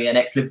 and Jamie, and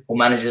ex-Liverpool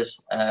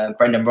managers,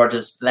 Brendan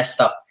Rodgers,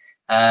 Leicester.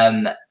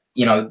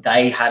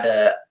 They had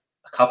a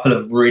couple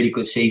of really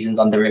good seasons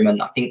under him,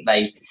 and I think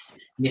they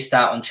missed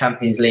out on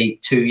Champions League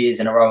 2 years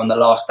in a row on the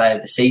last day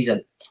of the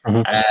season.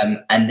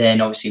 Mm-hmm. And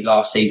then obviously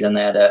last season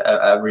they had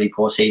a really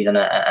poor season,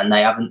 and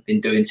they haven't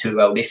been doing too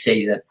well this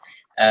season.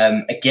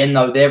 Again,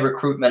 though, their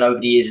recruitment over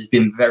the years has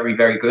been very,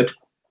 very good.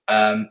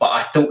 But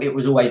I thought it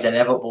was always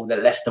inevitable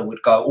that Leicester would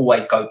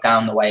always go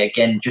down the way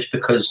again, just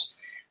because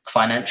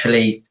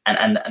financially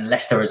and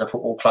Leicester as a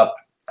football club,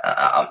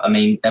 I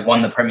mean, they've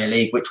won the Premier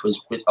League, which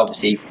was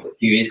obviously a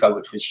few years ago,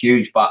 which was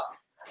huge. But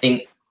I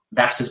think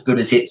that's as good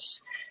as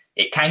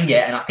it can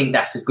get, and I think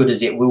that's as good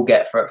as it will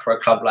get for a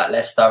club like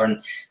Leicester.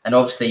 And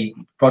obviously,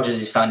 Rodgers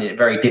has found it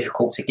very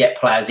difficult to get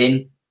players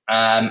in.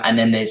 And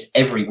then there's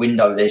every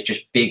window, there's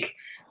just big,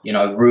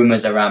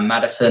 rumours around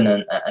Maddison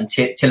and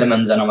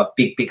Tielemans, and I'm a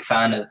big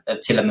fan of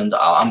Tielemans.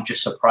 I'm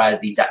just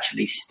surprised he's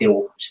actually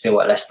still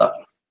at Leicester.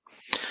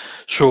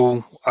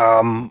 So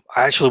I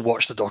actually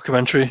watched the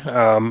documentary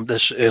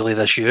early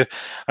this year,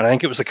 and I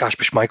think it was the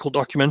Kasper Schmeichel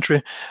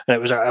documentary, and it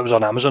was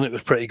on Amazon. It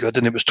was pretty good,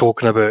 and it was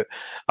talking about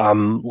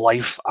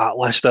life at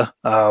Leicester,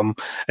 and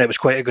it was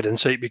quite a good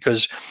insight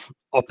because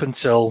up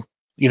until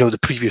the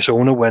previous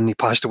owner, when he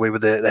passed away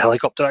with the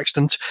helicopter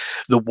accident,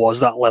 there was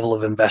that level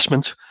of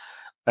investment.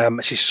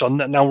 It's his son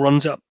that now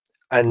runs it,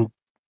 and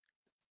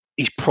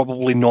he's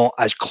probably not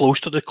as close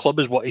to the club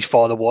as what his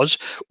father was,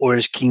 or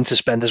as keen to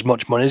spend as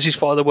much money as his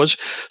father was.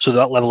 So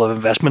that level of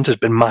investment has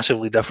been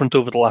massively different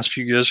over the last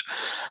few years.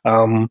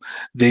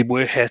 They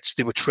were hit.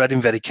 They were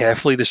treading very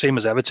carefully, the same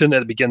as Everton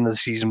at the beginning of the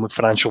season with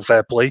financial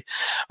fair play.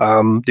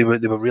 They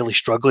were really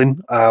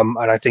struggling,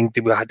 and I think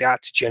they had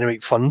to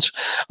generate funds,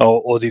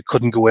 or they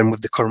couldn't go in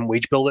with the current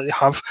wage bill that they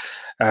have.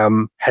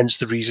 Hence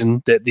the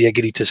reason that they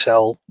agreed to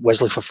sell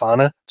Wesley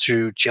Fofana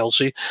to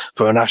Chelsea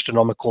for an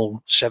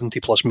astronomical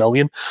 70+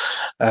 million.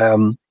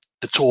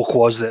 The talk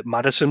was that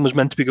Maddison was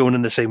meant to be going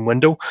in the same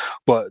window,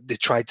 but they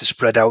tried to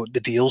spread out the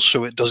deals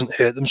so it doesn't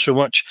hurt them so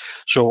much.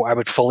 So I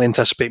would fully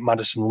anticipate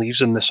Maddison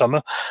leaves in the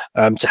summer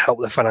to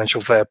help the financial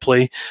fair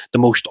play. The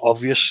most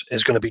obvious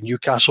is going to be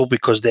Newcastle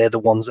because they're the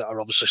ones that are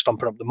obviously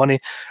stumping up the money.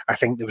 I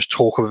think there was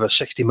talk of a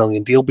 60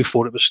 million deal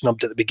before it was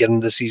snubbed at the beginning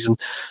of the season.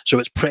 So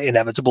it's pretty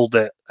inevitable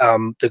that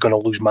they're going to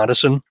lose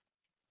Maddison.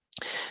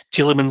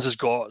 Tielemans has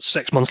got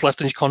 6 months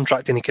left in his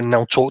contract and he can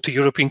now talk to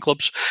European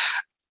clubs.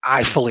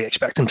 I fully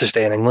expect him to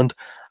stay in England.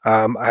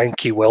 I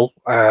think he will.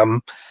 I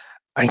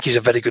think he's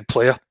a very good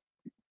player.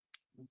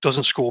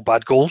 Doesn't score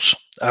bad goals.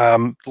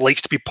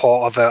 Likes to be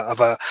part of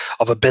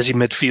a busy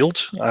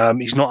midfield.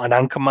 He's not an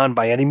anchor man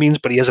by any means,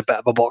 but he is a bit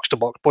of a box to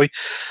box boy.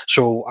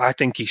 So I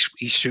think he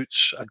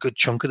suits a good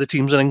chunk of the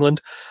teams in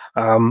England.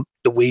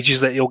 The wages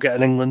that he'll get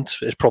in England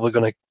is probably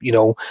going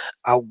to,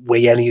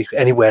 outweigh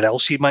anywhere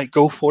else he might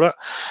go for it.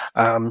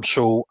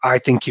 So I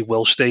think he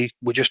will stay.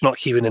 We're just not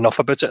hearing enough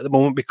about it at the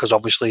moment because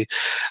obviously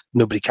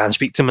nobody can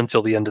speak to him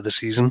until the end of the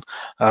season.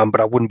 But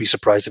I wouldn't be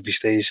surprised if he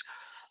stays.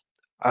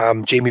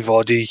 Jamie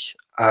Vardy,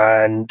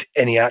 and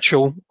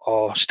Iheanacho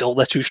are still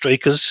their two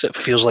strikers. It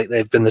feels like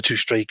they've been the two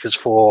strikers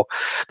for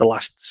the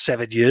last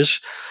 7 years.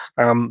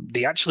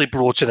 They actually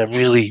brought in a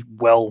really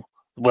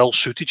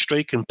well-suited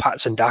striker in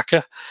Patson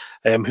Daka,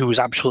 who was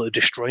absolutely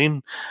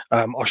destroying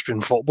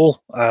Austrian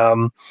football.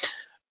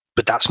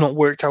 But that's not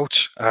worked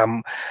out.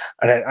 And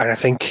I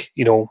think,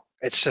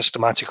 it's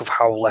systematic of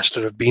how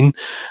Leicester have been.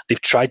 They've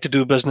tried to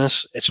do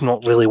business. It's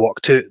not really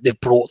worked out. They've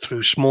brought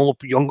through smaller,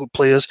 younger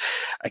players.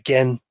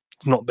 Again,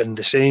 not been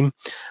the same.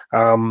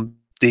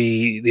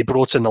 They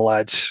brought in the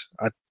lads,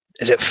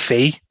 is it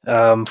Faye,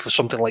 for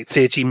something like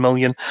 13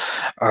 million.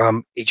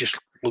 It just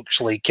looks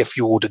like if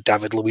you ordered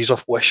David Luiz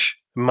off Wish,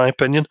 in my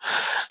opinion.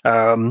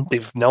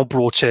 They've now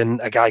brought in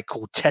a guy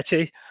called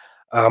Tete.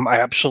 I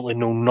absolutely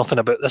know nothing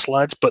about this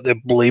lad, but they're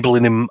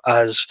labelling him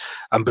as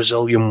a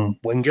Brazilian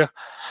winger.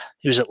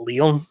 He was at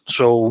Lyon,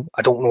 so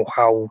I don't know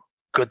how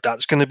good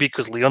that's going to be,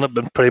 because Lyon have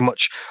been pretty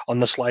much on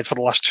the slide for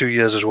the last 2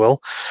 years as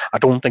well. I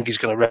don't think he's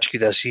going to rescue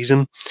their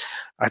season.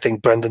 I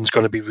think Brendan's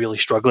going to be really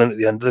struggling at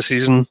the end of the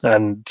season,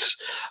 and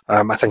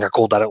I think I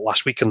called that out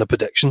last week in the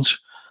predictions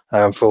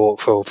for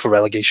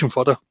relegation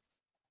fodder.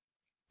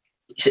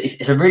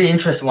 It's a really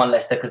interesting one,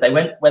 Leicester, because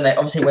when they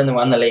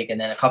won the league,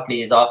 and then a couple of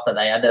years after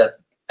they had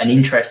an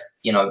interest,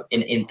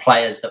 in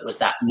players that was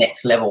that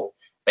next level.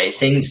 But it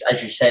seems,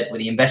 as you said, with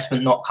the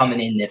investment not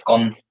coming in, they've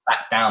gone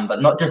back down.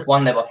 But not just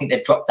one level. I think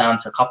they've dropped down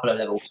to a couple of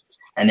levels,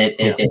 and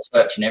they're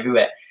searching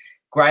everywhere.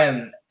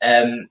 Graham,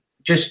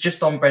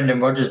 just on Brendan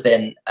Rodgers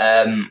then,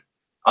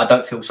 I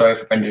don't feel sorry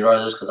for Brendan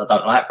Rodgers because I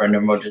don't like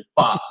Brendan Rodgers,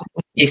 but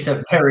it's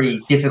a very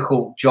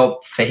difficult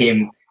job for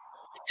him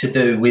to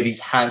do with his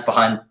hands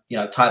tied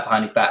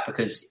behind his back,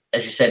 because,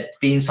 as you said,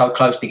 being so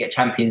close to get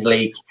Champions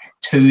League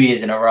 2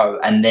 years in a row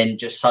and then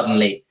just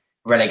suddenly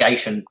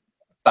relegation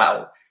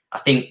battle. I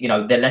think,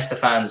 the Leicester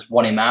fans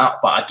want him out.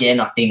 But again,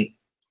 I think,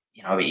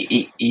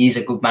 he is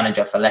a good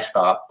manager for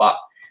Leicester, but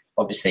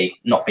obviously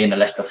not being a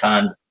Leicester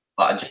fan.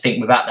 But I just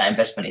think without that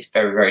investment, it's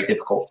very, very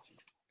difficult.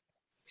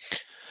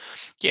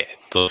 Yeah,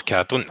 look,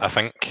 I'd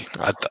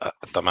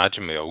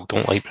imagine we all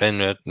don't like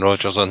Brendan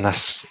Rodgers on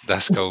this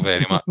go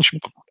very much.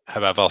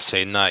 However,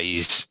 saying that,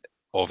 he's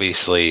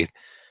obviously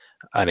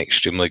an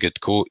extremely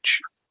good coach.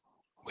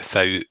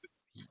 Without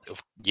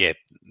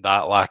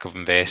that lack of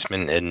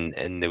investment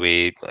in the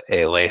way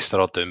Leicester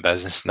are doing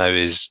business now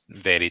is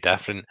very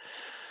different.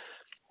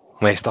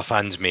 Leicester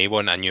fans may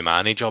want a new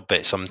manager,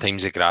 but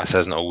sometimes the grass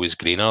isn't always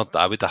greener.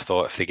 I would have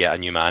thought if they get a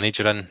new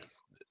manager in,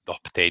 they're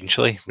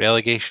potentially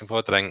relegation for.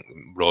 I think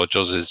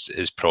Rodgers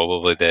is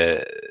probably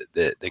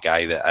the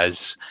guy that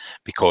is,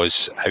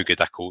 because how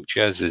good a coach he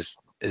is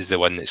the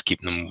one that's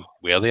keeping them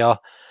where they are.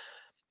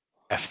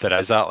 If there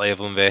is that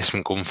level of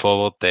investment going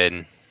forward,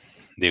 then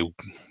they'll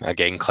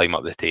again climb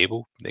up the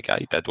table. The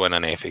guy did win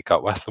an FA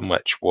Cup with them,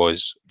 which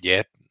was,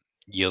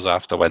 years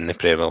after winning the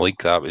Premier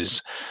League. That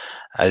was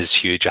as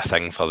huge a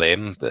thing for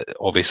them. But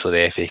obviously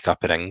the FA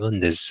Cup in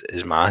England is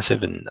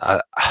massive, and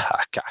I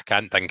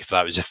can't think if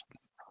that was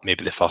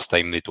maybe the first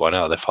time they'd won it,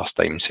 or the first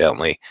time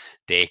certainly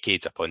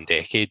decades upon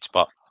decades.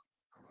 But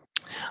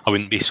I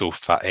wouldn't be so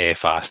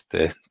fast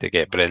to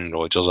get Brendan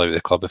Rodgers out of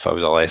the club if I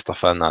was a Leicester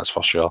fan, that's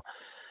for sure.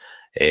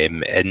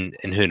 And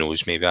who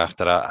knows, maybe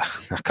after a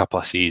couple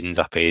of seasons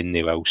of pain,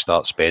 they will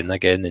start spending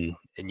again. And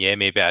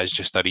maybe it is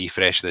just a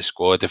refresh of the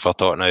squad. If we're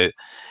talking about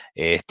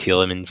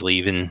Tielemans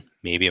leaving,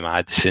 maybe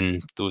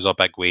Maddison, those are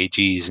big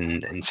wages,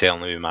 and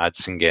certainly with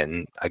Maddison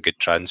getting a good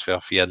transfer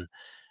fee in,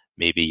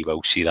 maybe you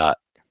will see that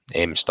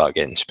start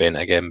getting spent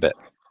again. But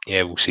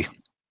we'll see.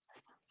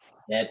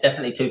 Yeah,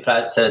 definitely two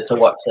players to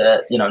watch.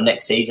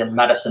 Next season,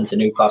 Maddison to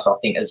Newcastle. I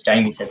think, as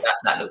Jamie said,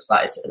 that looks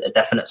like it's a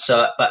definite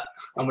cert. But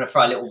I'm going to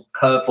throw a little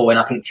curveball, and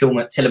I think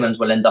Tielemans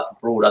will end up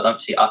abroad. I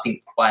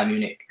think Bayern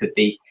Munich could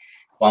be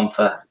one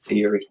for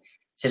Yuri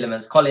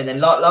Tielemans. Colin, then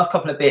last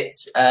couple of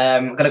bits.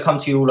 I'm going to come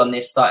to you all on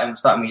this, starting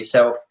with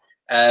yourself.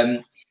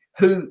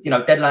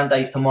 Deadline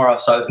day's tomorrow.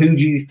 So who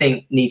do you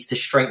think needs to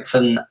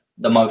strengthen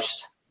the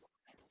most?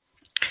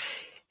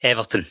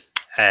 Everton.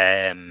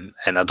 And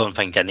I don't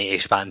think I need to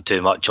expand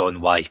too much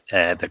on why,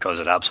 because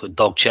they're absolute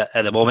dog shit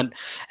at the moment.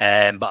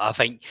 But I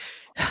think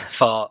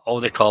for all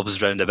the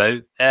clubs round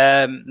about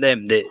them,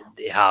 they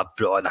have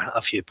brought in a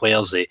few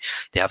players they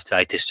have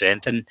tried to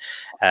strengthen.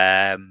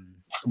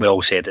 We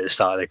all said at the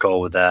start of the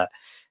call that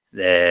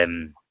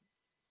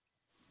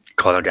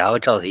Conor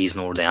Gallagher, he's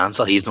not the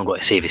answer. He's not got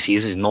to save the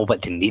season. He's not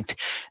what they need.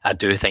 I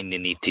do think they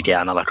need to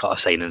get another cut of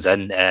signings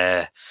in.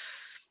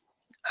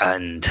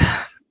 And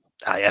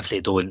if they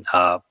don't,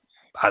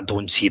 I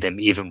don't see them,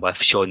 even with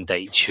Sean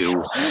Dyche,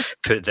 who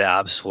put the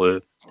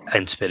absolute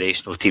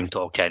inspirational team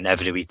talk in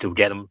every week. You'll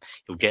get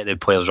the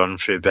players running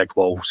through brick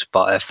walls.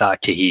 But if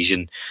that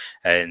cohesion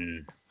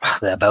and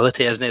the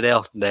ability isn't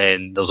there,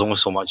 then there's only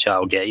so much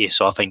that'll get you.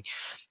 So I think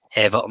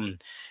Everton,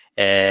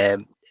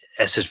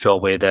 this is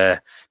probably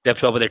they're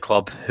probably the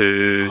club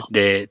who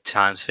the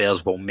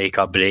transfers will make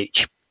or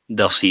break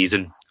their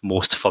season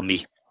most for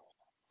me.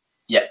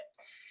 Yeah.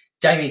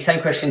 Jamie,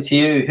 same question to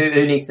you.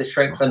 Who needs to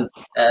strengthen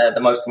the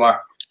most tomorrow?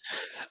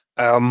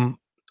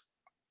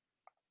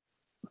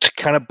 to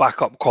kind of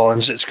back up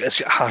Collins,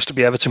 it has to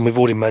be Everton. We've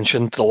already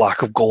mentioned the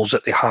lack of goals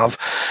that they have.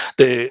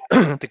 The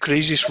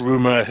craziest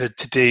rumour I heard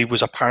today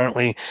was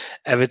apparently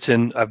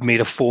Everton have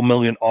made a $4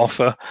 million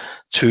offer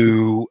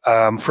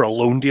for a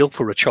loan deal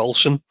for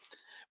Richarlison,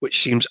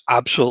 which seems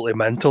absolutely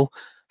mental.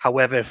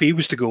 However, if he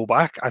was to go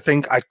back, I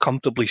think I'd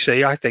comfortably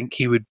say I think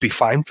he would be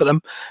fine for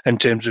them in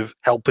terms of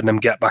helping them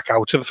get back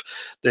out of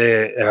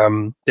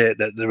the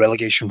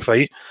relegation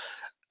fight.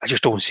 I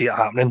just don't see it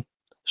happening.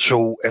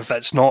 So if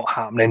that's not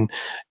happening,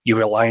 you're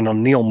relying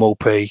on Neil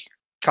Maupay,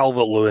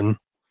 Calvert-Lewin,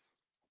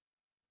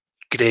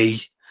 Gray.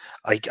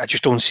 I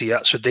just don't see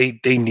it. So they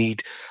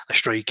need a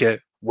striker.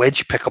 Where'd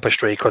you pick up a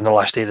striker on the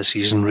last day of the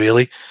season,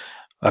 really?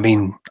 I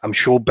mean, I'm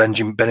sure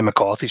Benny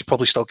McCarthy's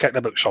probably still kicking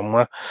about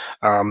somewhere.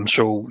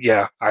 So,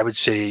 yeah, I would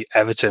say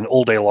Everton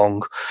all day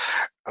long.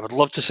 I would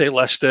love to say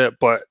Leicester,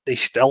 but they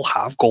still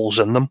have goals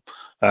in them.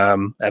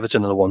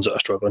 Everton are the ones that are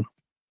struggling.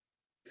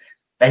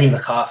 Benny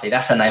McCarthy,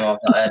 that's a name I've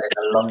not heard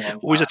in a long time.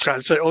 Always a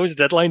transfer, always a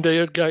deadline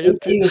day guy.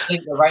 He was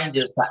with the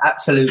Rangers for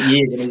absolute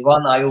years, and he's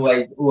one I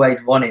always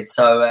wanted.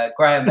 So,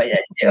 Graham, is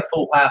it a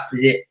full house?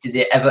 Is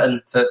it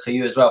Everton for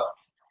you as well?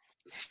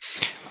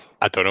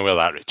 I don't know where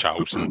that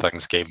Richarlison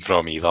things came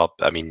from either.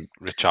 I mean,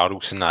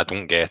 Richarlison, I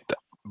don't get.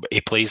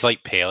 He plays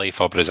like Pele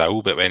for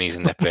Brazil, but when he's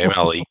in the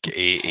Premier League,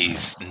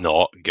 he's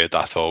not good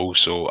at all.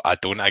 So I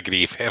don't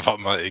agree if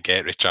Everton want to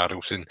get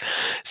Richarlison,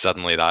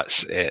 suddenly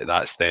that's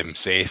them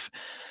safe.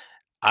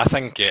 I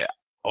think,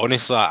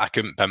 honestly, I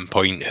couldn't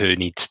pinpoint who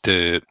needs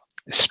to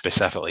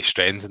specifically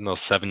strengthen. There's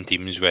 7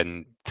 teams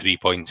win 3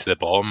 points to the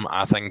bottom.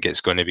 I think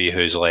it's going to be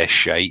who's less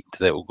shite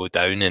that will go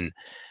down, and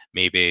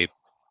maybe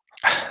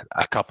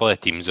a couple of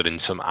teams are in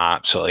some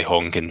absolutely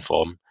honking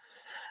form.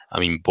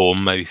 I mean,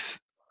 Bournemouth,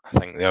 I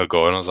think they're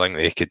goners. I think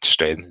they could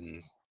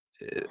strengthen.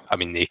 I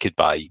mean, they could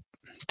buy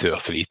 2 or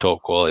 3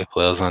 top quality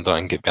players, and I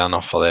don't think it'd be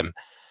enough for them.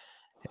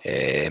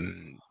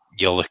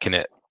 You're looking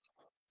at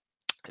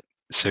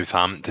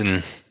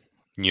Southampton,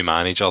 new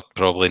manager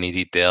probably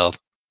needed there.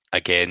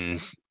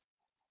 Again,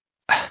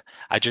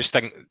 I just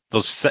think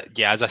there's,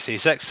 as I say,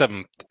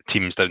 6-7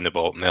 teams down the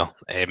bottom there,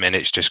 and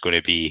it's just going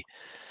to be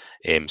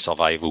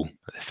survival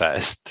the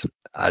fittest.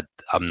 I'm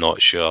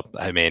not sure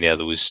how many of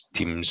those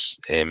teams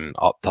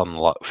upturn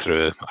luck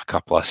through a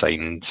couple of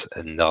signings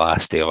in the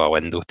last day of a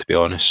window, to be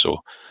honest. So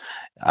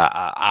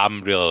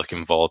I'm really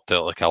looking forward to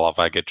it. Like, I love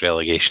a good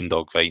relegation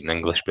dogfight in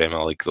English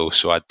Premier League, though,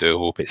 so I do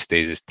hope it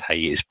stays as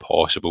tight as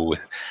possible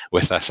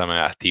with this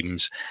amount of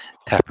teams.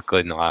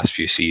 Typically in the last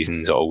few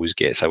seasons, it always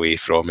gets away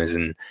from us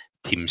and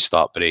teams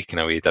start breaking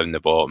away down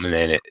the bottom, and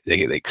then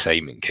the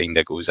excitement kind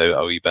of goes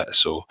out a wee bit.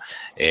 So,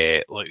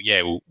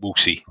 we'll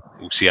see.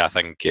 We'll see. I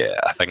think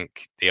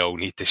they all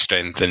need to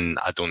strengthen.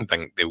 I don't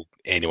think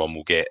anyone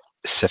will get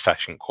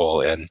sufficient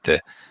quality in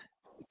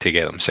to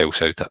get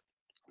themselves out of it.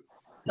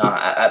 No,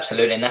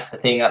 absolutely, and that's the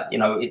thing.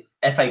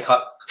 FA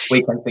Cup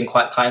weekend's been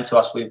quite kind to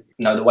us with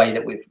the way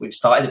that we've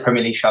started the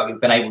Premier League show.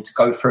 We've been able to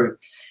go through,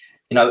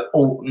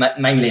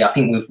 mainly I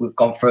think we've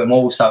gone through them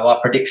all. So our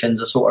predictions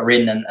are sort of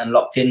in and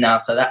locked in now.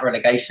 So that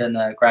relegation,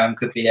 Graham,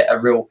 could be a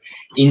real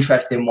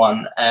interesting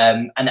one.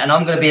 And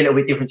I'm going to be a little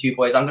bit different to you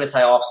boys. I'm going to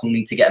say Arsenal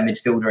need to get a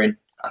midfielder in.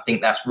 I think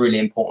that's really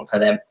important for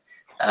them.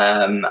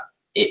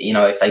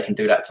 If they can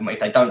do that tomorrow, if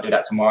they don't do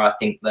that tomorrow, I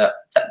think that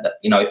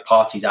if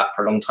Partey's out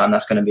for a long time,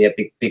 that's going to be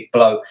a big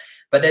blow.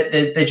 But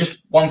there's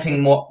just one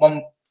thing I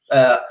want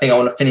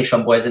to finish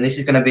on, boys, and this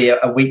is going to be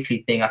a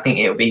weekly thing. I think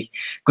it'll be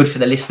good for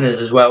the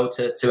listeners as well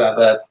to have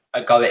a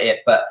go at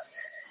it. But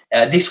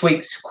this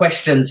week's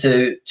question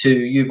to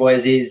you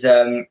boys is,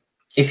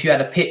 if you had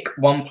to pick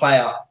one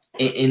player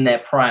in their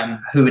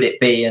prime, who would it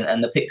be?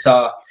 And the picks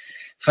are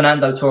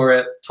Fernando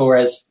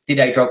Torres,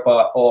 Didier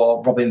Drogba,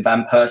 or Robin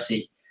van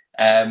Persie.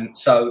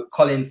 So,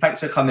 Colin,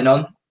 thanks for coming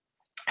on.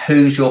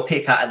 Who's your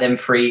pick out of them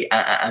 3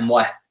 and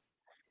why?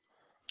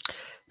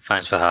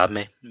 Thanks for having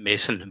me,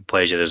 Mason.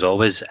 Pleasure as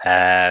always.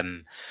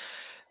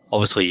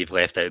 Obviously, you've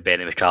left out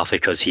Benny McCarthy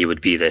because he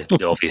would be the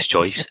obvious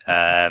choice.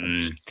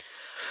 It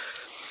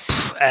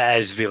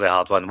is a really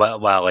hard one. Well,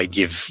 like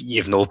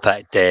you've not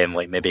picked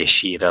like maybe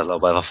Shearer or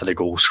whatever for the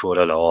goal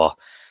scorer, or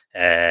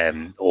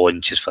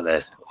Owen just for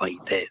that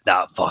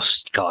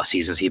first couple of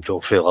seasons he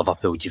broke through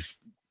Liverpool.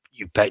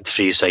 You picked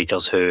 3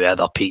 strikers who at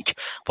their peak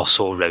were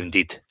so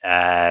rounded.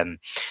 They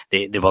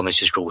weren't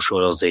just goal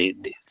scorers. They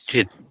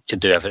could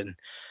do everything.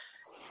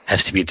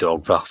 Has to be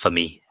Drogba for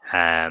me.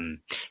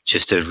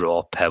 Just the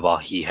raw power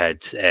he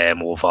had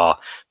over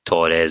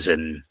Torres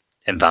and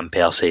Van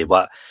Persie.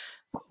 What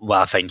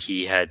I think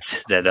he had,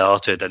 the other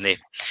two, didn't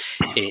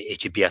he? He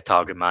could be a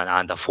target man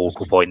and a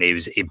focal point.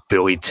 He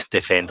bullied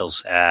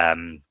defenders.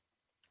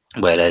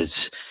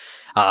 Whereas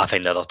I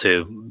think the other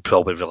two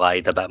probably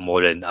relied a bit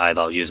more on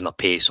either using the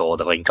pace or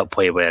the link-up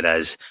play,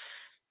 whereas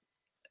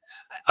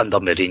under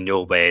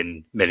Mourinho,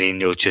 when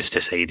Mourinho just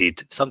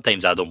decided,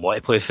 sometimes I don't want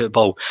to play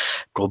football,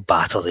 go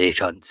batter the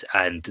cunts,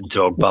 and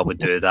Drogba would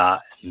do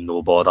that,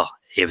 no bother.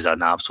 He was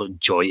an absolute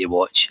joy to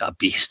watch, a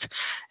beast.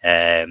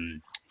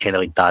 Kind of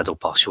like Dado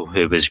Purcell,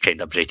 who was kind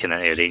of breaking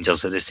into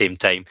Rangers at the same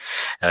time.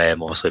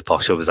 Obviously,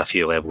 Purcell was a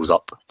few levels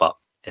up, but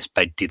it's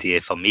big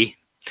DDA for me.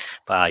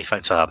 But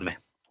thanks for having me.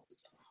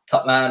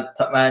 Top man.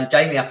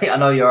 Jamie, I think I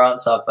know your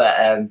answer,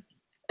 but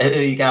who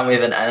are you going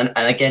with? And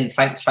again,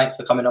 thanks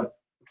for coming on.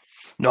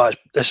 No,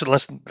 this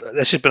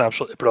has been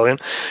absolutely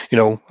brilliant.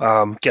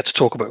 Get to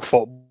talk about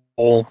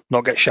football,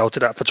 not get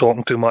shouted at for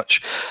talking too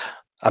much.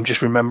 I'm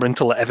just remembering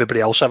to let everybody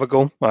else have a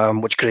go,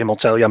 which Graham will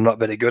tell you I'm not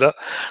very good at.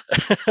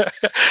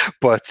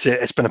 But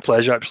it's been a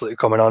pleasure absolutely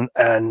coming on.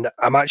 And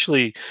I'm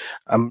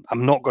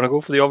not going to go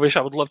for the obvious.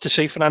 I would love to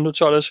say Fernando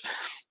Torres.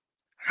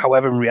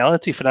 However, in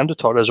reality, Fernando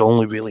Torres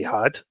only really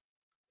had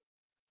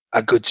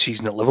a good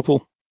season at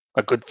Liverpool.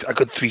 A good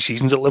 3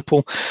 seasons at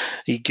Liverpool.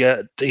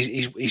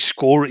 His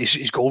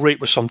goal rate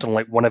was something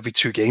like 1 every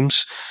 2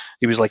 games.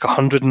 He was like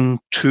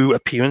 102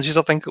 appearances,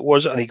 I think it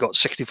was, and he got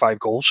 65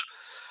 goals.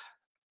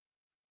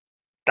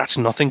 That's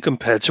nothing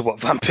compared to what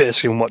Van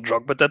Persie and what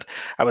Drogba did.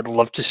 I would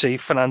love to see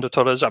Fernando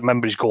Torres. I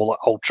remember his goal at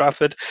Old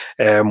Trafford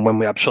when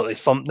we absolutely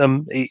thumped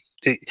them.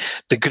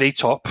 The grey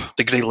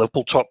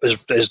Liverpool top is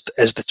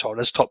the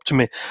Torres top to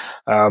me.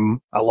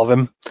 I love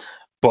him,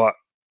 but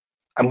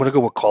I'm going to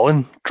go with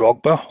Colin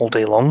Drogba all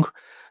day long.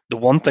 The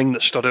one thing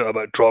that stood out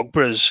about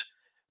Drogba is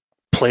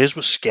players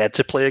were scared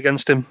to play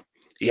against him.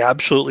 He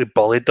absolutely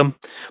bullied them.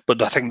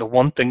 But I think the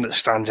one thing that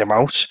stands him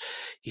out,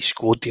 he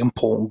scored the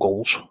important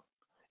goals.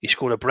 He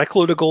scored a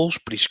brickload of goals,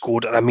 but he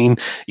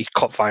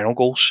cut final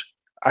goals.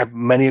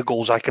 Many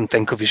goals I can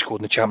think of, he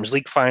scored in the Champions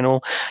League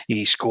final.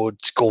 He scored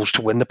goals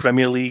to win the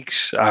Premier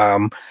Leagues.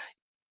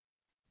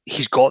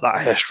 He's got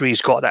that history.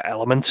 He's got that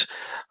element.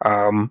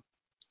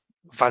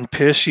 Van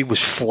Persie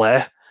was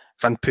flair.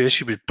 Van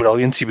Persie was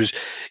brilliant.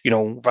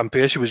 Van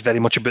Persie was very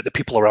much about the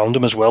people around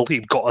him as well. He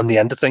got on the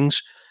end of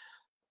things.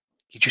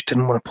 He just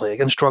didn't want to play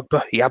against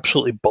Drogba. He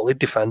absolutely bullied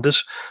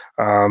defenders.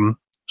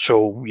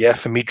 So yeah,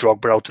 for me,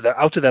 Drogba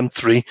out of them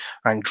 3,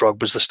 I think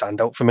Drogba's the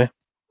standout for me.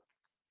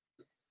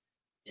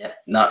 Yeah,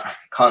 no, I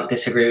can't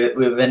disagree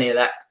with any of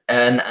that.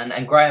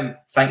 And Graham,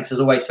 thanks as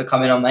always for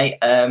coming on, mate.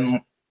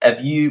 Are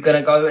you going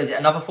to go? Is it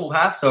another full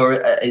house, or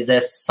is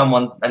there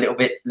someone a little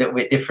bit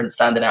different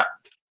standing out?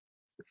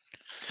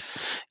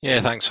 Yeah,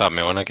 thanks for having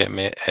me on again,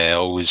 mate.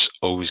 Always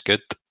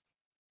good.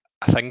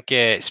 I think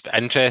it's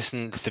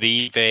interesting.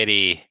 Three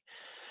very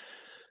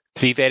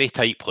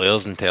tight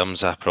players in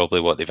terms of probably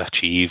what they've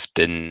achieved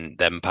and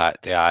the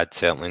impact they had,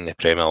 certainly in the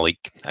Premier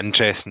League.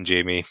 Interesting,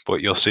 Jamie,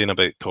 what you're saying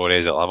about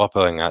Torres at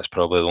Liverpool. I think that's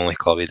probably the only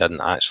club he didn't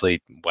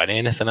actually win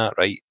anything at,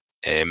 right?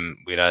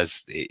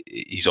 Whereas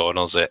his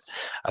honours at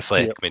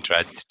Athletic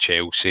Madrid,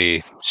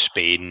 Chelsea,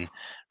 Spain,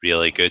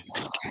 really good.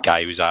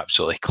 Guy was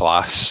absolutely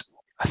class.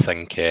 I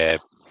think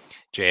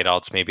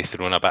Gerrard's maybe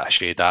thrown a bit of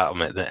shade at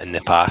him in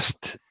the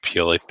past,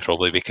 purely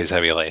probably because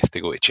how he left to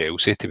go to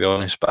Chelsea, to be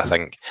honest. But I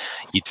think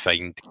you'd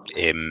find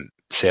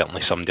certainly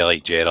somebody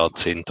like Gerrard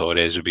saying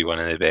Torres would be one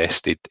of the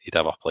best he'd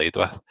ever played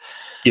with.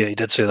 Yeah, he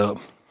did say that.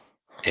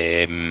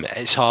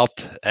 It's hard.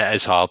 It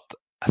is hard.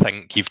 I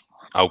think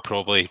I'll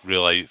probably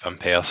rule out Van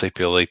Persie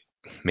purely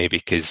maybe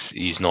because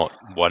he's not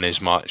won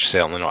as much,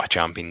 certainly not a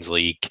Champions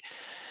League.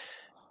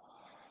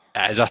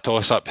 It is a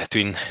toss-up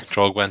between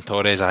Drogba and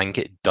Torres. I think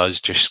it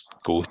does just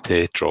go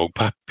to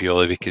Drogba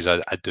purely because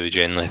I do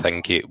generally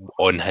think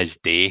on his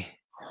day,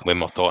 when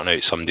we're talking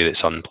about somebody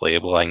that's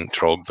unplayable, I think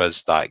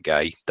Drogba's that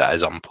guy that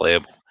is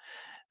unplayable.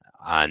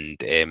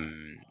 And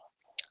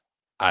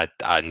I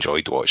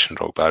enjoyed watching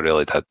Drogba, I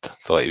really did.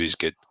 Thought he was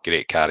good,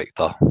 great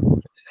character.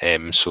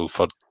 So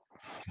for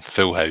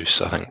full house,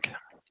 I think.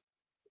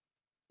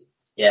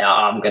 Yeah,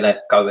 I'm going to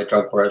go with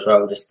Drogba as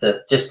well, just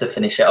to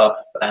finish it off.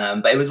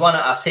 But it was one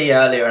that I see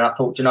earlier, and I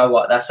thought, you know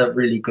what, that's a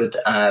really good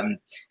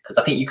because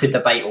I think you could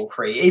debate all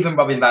 3. Even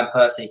Robin van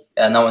Persie,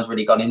 no one's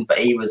really gone in, but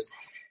he was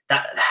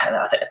that.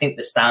 I think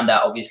the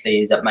standout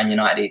obviously is at Man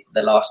United,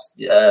 the last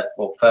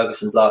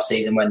Ferguson's last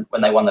season when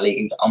they won the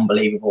league,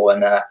 unbelievable,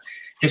 and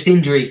just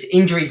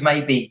injuries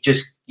maybe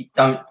just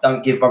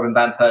don't give Robin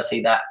van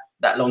Persie that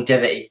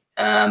longevity.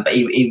 But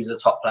he was a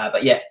top player.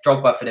 But yeah,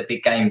 Drogba for the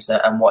big games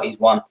and what he's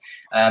won.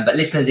 But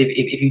listeners,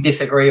 if you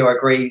disagree or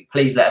agree,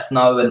 please let us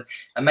know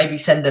and maybe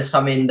send us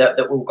something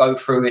that we'll go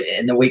through it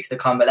in the weeks to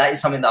come. But that is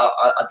something that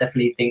I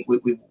definitely think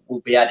we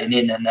will be adding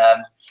in.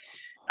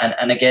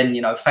 And again,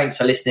 thanks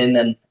for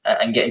listening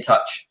and get in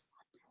touch.